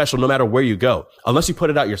getting a special no matter where you go, unless you put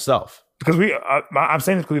it out yourself. Because I'm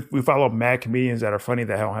saying this because we follow mad comedians that are funny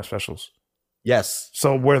that don't have specials. Yes.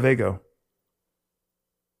 So where do they go?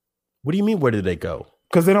 What do you mean? Where did they go?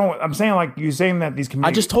 Because they don't. I'm saying like you're saying that these I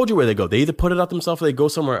comedians. just told you where they go. They either put it out themselves or they go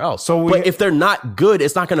somewhere else. So but if they're not good,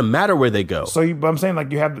 it's not going to matter where they go. But I'm saying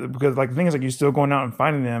like you have because like the thing is like you're still going out and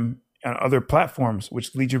finding them on other platforms,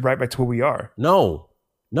 which leads you right back to where we are. No,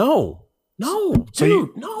 So dude,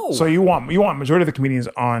 no. So you want majority of the comedians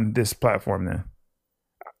on this platform then?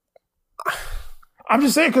 I'm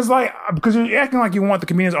just saying because you're acting like you want the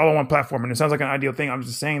comedians all on one platform, and it sounds like an ideal thing. I'm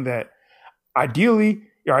just saying that ideally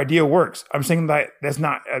your idea works. I'm saying that that's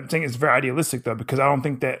not. I'm saying it's very idealistic though because I don't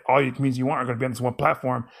think that all your comedians you want are going to be on this one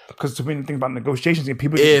platform because too many things about negotiations and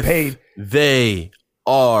people get paid. They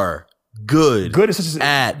are good. Good is such a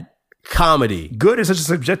at comedy. Good is such a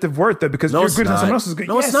subjective word though because you're good and someone else is good.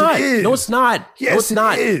 No, Yes, it's not. It is. No, it's not. Yes, no, it's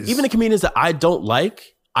not. it is. Even the comedians that I don't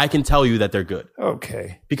like, I can tell you that they're good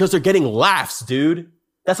Okay, because they're getting laughs, dude.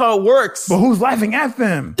 That's how it works. but who's laughing at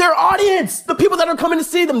them? Their audience, the people that are coming to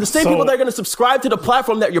see them, the same So- people that are going to subscribe to the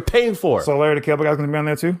platform that you're paying for. So Larry the Cable Guy's going to be on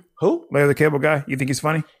there too. Who? Larry the Cable Guy, you think he's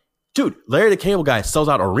funny? Dude, Larry the Cable Guy sells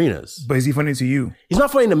out arenas. But is he funny to you? He's not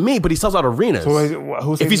funny to me, but he sells out arenas. So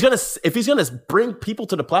who's if he's gonna bring people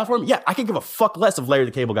to the platform, yeah, I can give a fuck less if Larry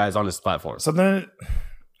the Cable Guy is on this platform. so then?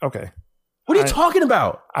 Okay, What are you talking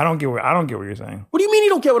about? I don't get what you're saying. What do you mean you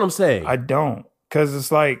don't get what I'm saying? I don't because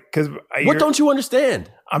it's like What don't you understand?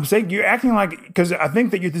 I'm saying you're acting like because I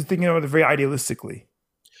think that you're just thinking about it very idealistically.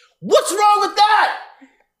 What's wrong with that?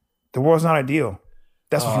 The world's not ideal.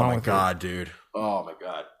 That's what's wrong with it. dude. Oh my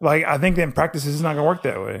god. Like I think that in practice it's not gonna work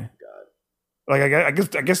that way. Like I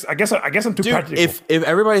guess I'm too Dude, practical. if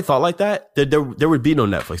everybody thought like that, there would be no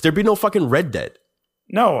Netflix. There'd be no fucking Red Dead.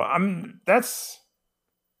 No, that's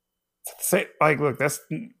say like look, that's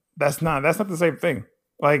not the same thing.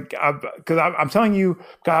 Like because I'm telling you,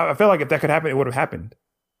 God, I feel like if that could happen, it would have happened.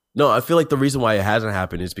 No, I feel like the reason why it hasn't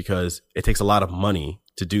happened is because it takes a lot of money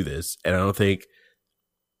to do this. And I don't think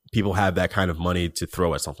people have that kind of money to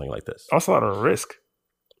throw at something like this. Also a lot of risk.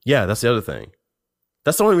 Yeah, that's the other thing.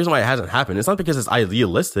 That's the only reason why it hasn't happened. It's not because it's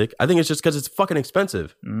idealistic. I think it's just because it's fucking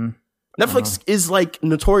expensive. Netflix is like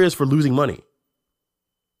notorious for losing money.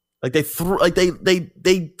 Like they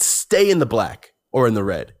stay in the black or in the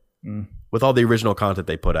red with all the original content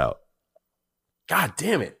they put out. God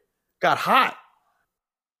damn it. Got hot.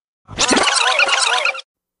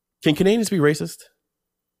 Can Canadians be racist?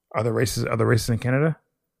 Are there racists in Canada?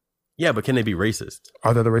 Yeah, but can they be racist?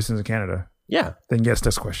 Are there the racists in Canada? Yeah. Then yes,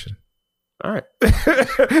 this question. All right.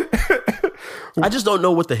 I just don't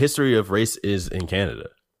know what the history of race is in Canada.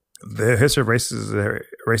 The history of race is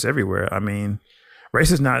race everywhere. I mean,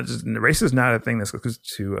 race is not a thing that's exclusive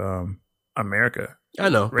to America. I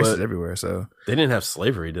know. Race is everywhere. So they didn't have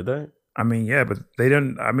slavery, did they? I mean, yeah, but they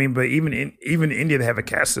don't. I mean, but even in India, they have a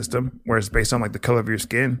caste system where it's based on like the color of your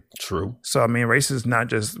skin. True. So I mean, race is not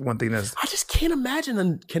just one thing. I just can't imagine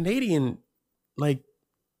a Canadian like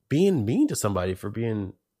being mean to somebody for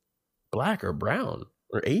being black or brown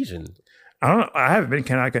or Asian. I don't know. I haven't been in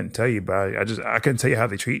Canada. I couldn't tell you, but I couldn't tell you how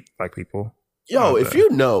they treat black people. Yo, if you're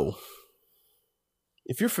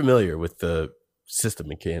familiar with the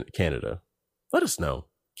system in Canada, let us know.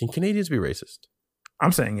 Can Canadians be racist?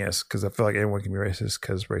 I'm saying yes, because I feel like everyone can be racist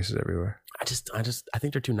because race is everywhere. I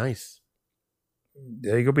think they're too nice.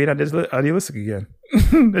 There you go, being idealistic again.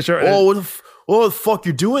 Sure. What the fuck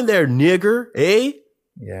you doing there, nigger? Eh?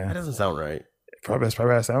 Yeah. That doesn't sound right. That's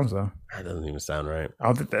probably how it sounds though. That doesn't even sound right. I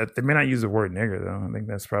don't think that they may not use the word nigger though. I think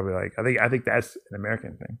that's probably like I think that's an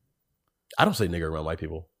American thing. I don't say nigger around white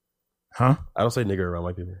people. Huh? I don't say nigger around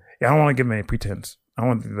white people. Yeah, I don't want to give them any pretense. I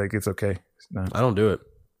want to think like it's okay. No. I don't do it.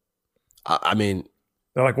 I mean,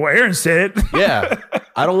 they're like, well, Aaron said it. Yeah.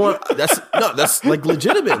 I don't want that's like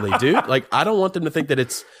legitimately, dude. Like I don't want them to think that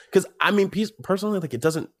it's because I mean, personally, like it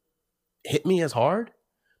doesn't hit me as hard.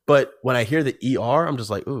 But when I hear the ER, I'm just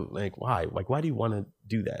like, ooh, like why? Like why do you want to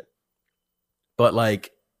do that? But like,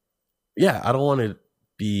 yeah, I don't want to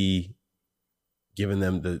be giving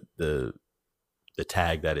them the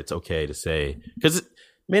tag that it's okay to say, because it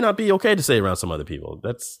may not be okay to say around some other people.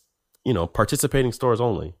 That's, participating stores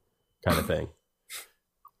only kind of thing.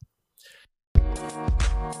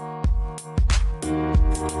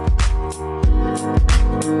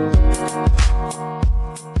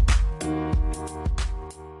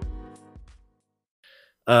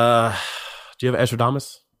 Do you have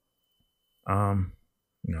Estradamus? No.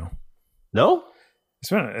 No?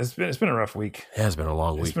 It's been a rough week. It has been a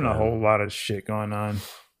long week. It's been a whole lot of shit going on.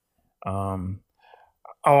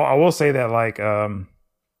 I will say that like to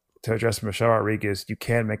address Michelle Rodriguez, you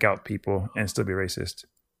can make out people and still be racist.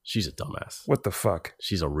 She's a dumbass. What the fuck?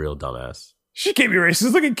 She's a real dumbass. She can't be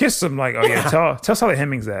racist. Look at Kiss him like, oh yeah, tell Sally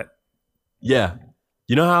Hemings that. Yeah.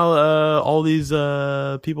 You know how all these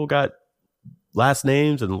people got last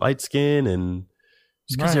names and light skin and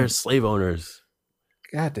just because they're slave owners.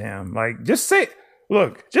 Goddamn. Like just say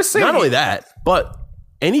not only that, but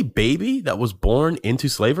any baby that was born into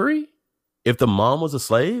slavery, if the mom was a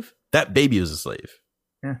slave, that baby was a slave.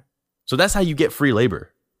 Yeah. So that's how you get free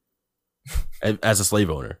labor as a slave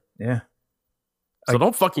owner. Yeah. So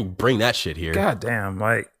don't fucking bring that shit here. Goddamn.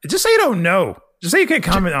 Like, just say you don't know. Just say you can't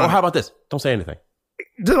comment on it. Or how about this? Don't say anything.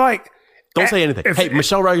 Don't say anything. Hey,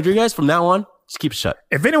 Michelle Rodriguez, from now on, just keep it shut.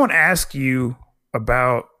 If anyone asks you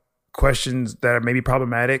about questions that are maybe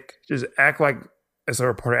problematic, just act like it's a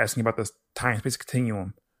reporter asking about the time-space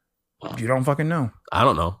continuum. You don't fucking know. I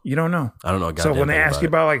don't know. You don't know. I don't know. So when they ask you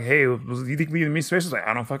about like, hey, do you think we in the space? It's like,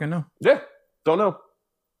 I don't fucking know. Yeah, don't know.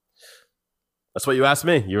 That's what you asked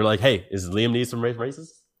me. You were like, hey, is Liam Neeson racist?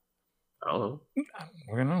 I don't know.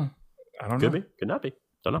 We're gonna know. I don't know. Could be. Could not be.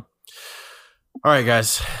 Don't know. All right,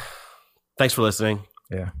 guys. Thanks for listening.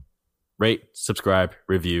 Yeah. Rate, subscribe,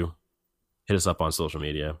 review. Hit us up on social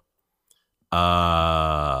media.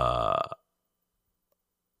 Yeah,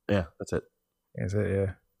 that's it. That's it,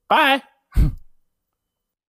 yeah. Bye.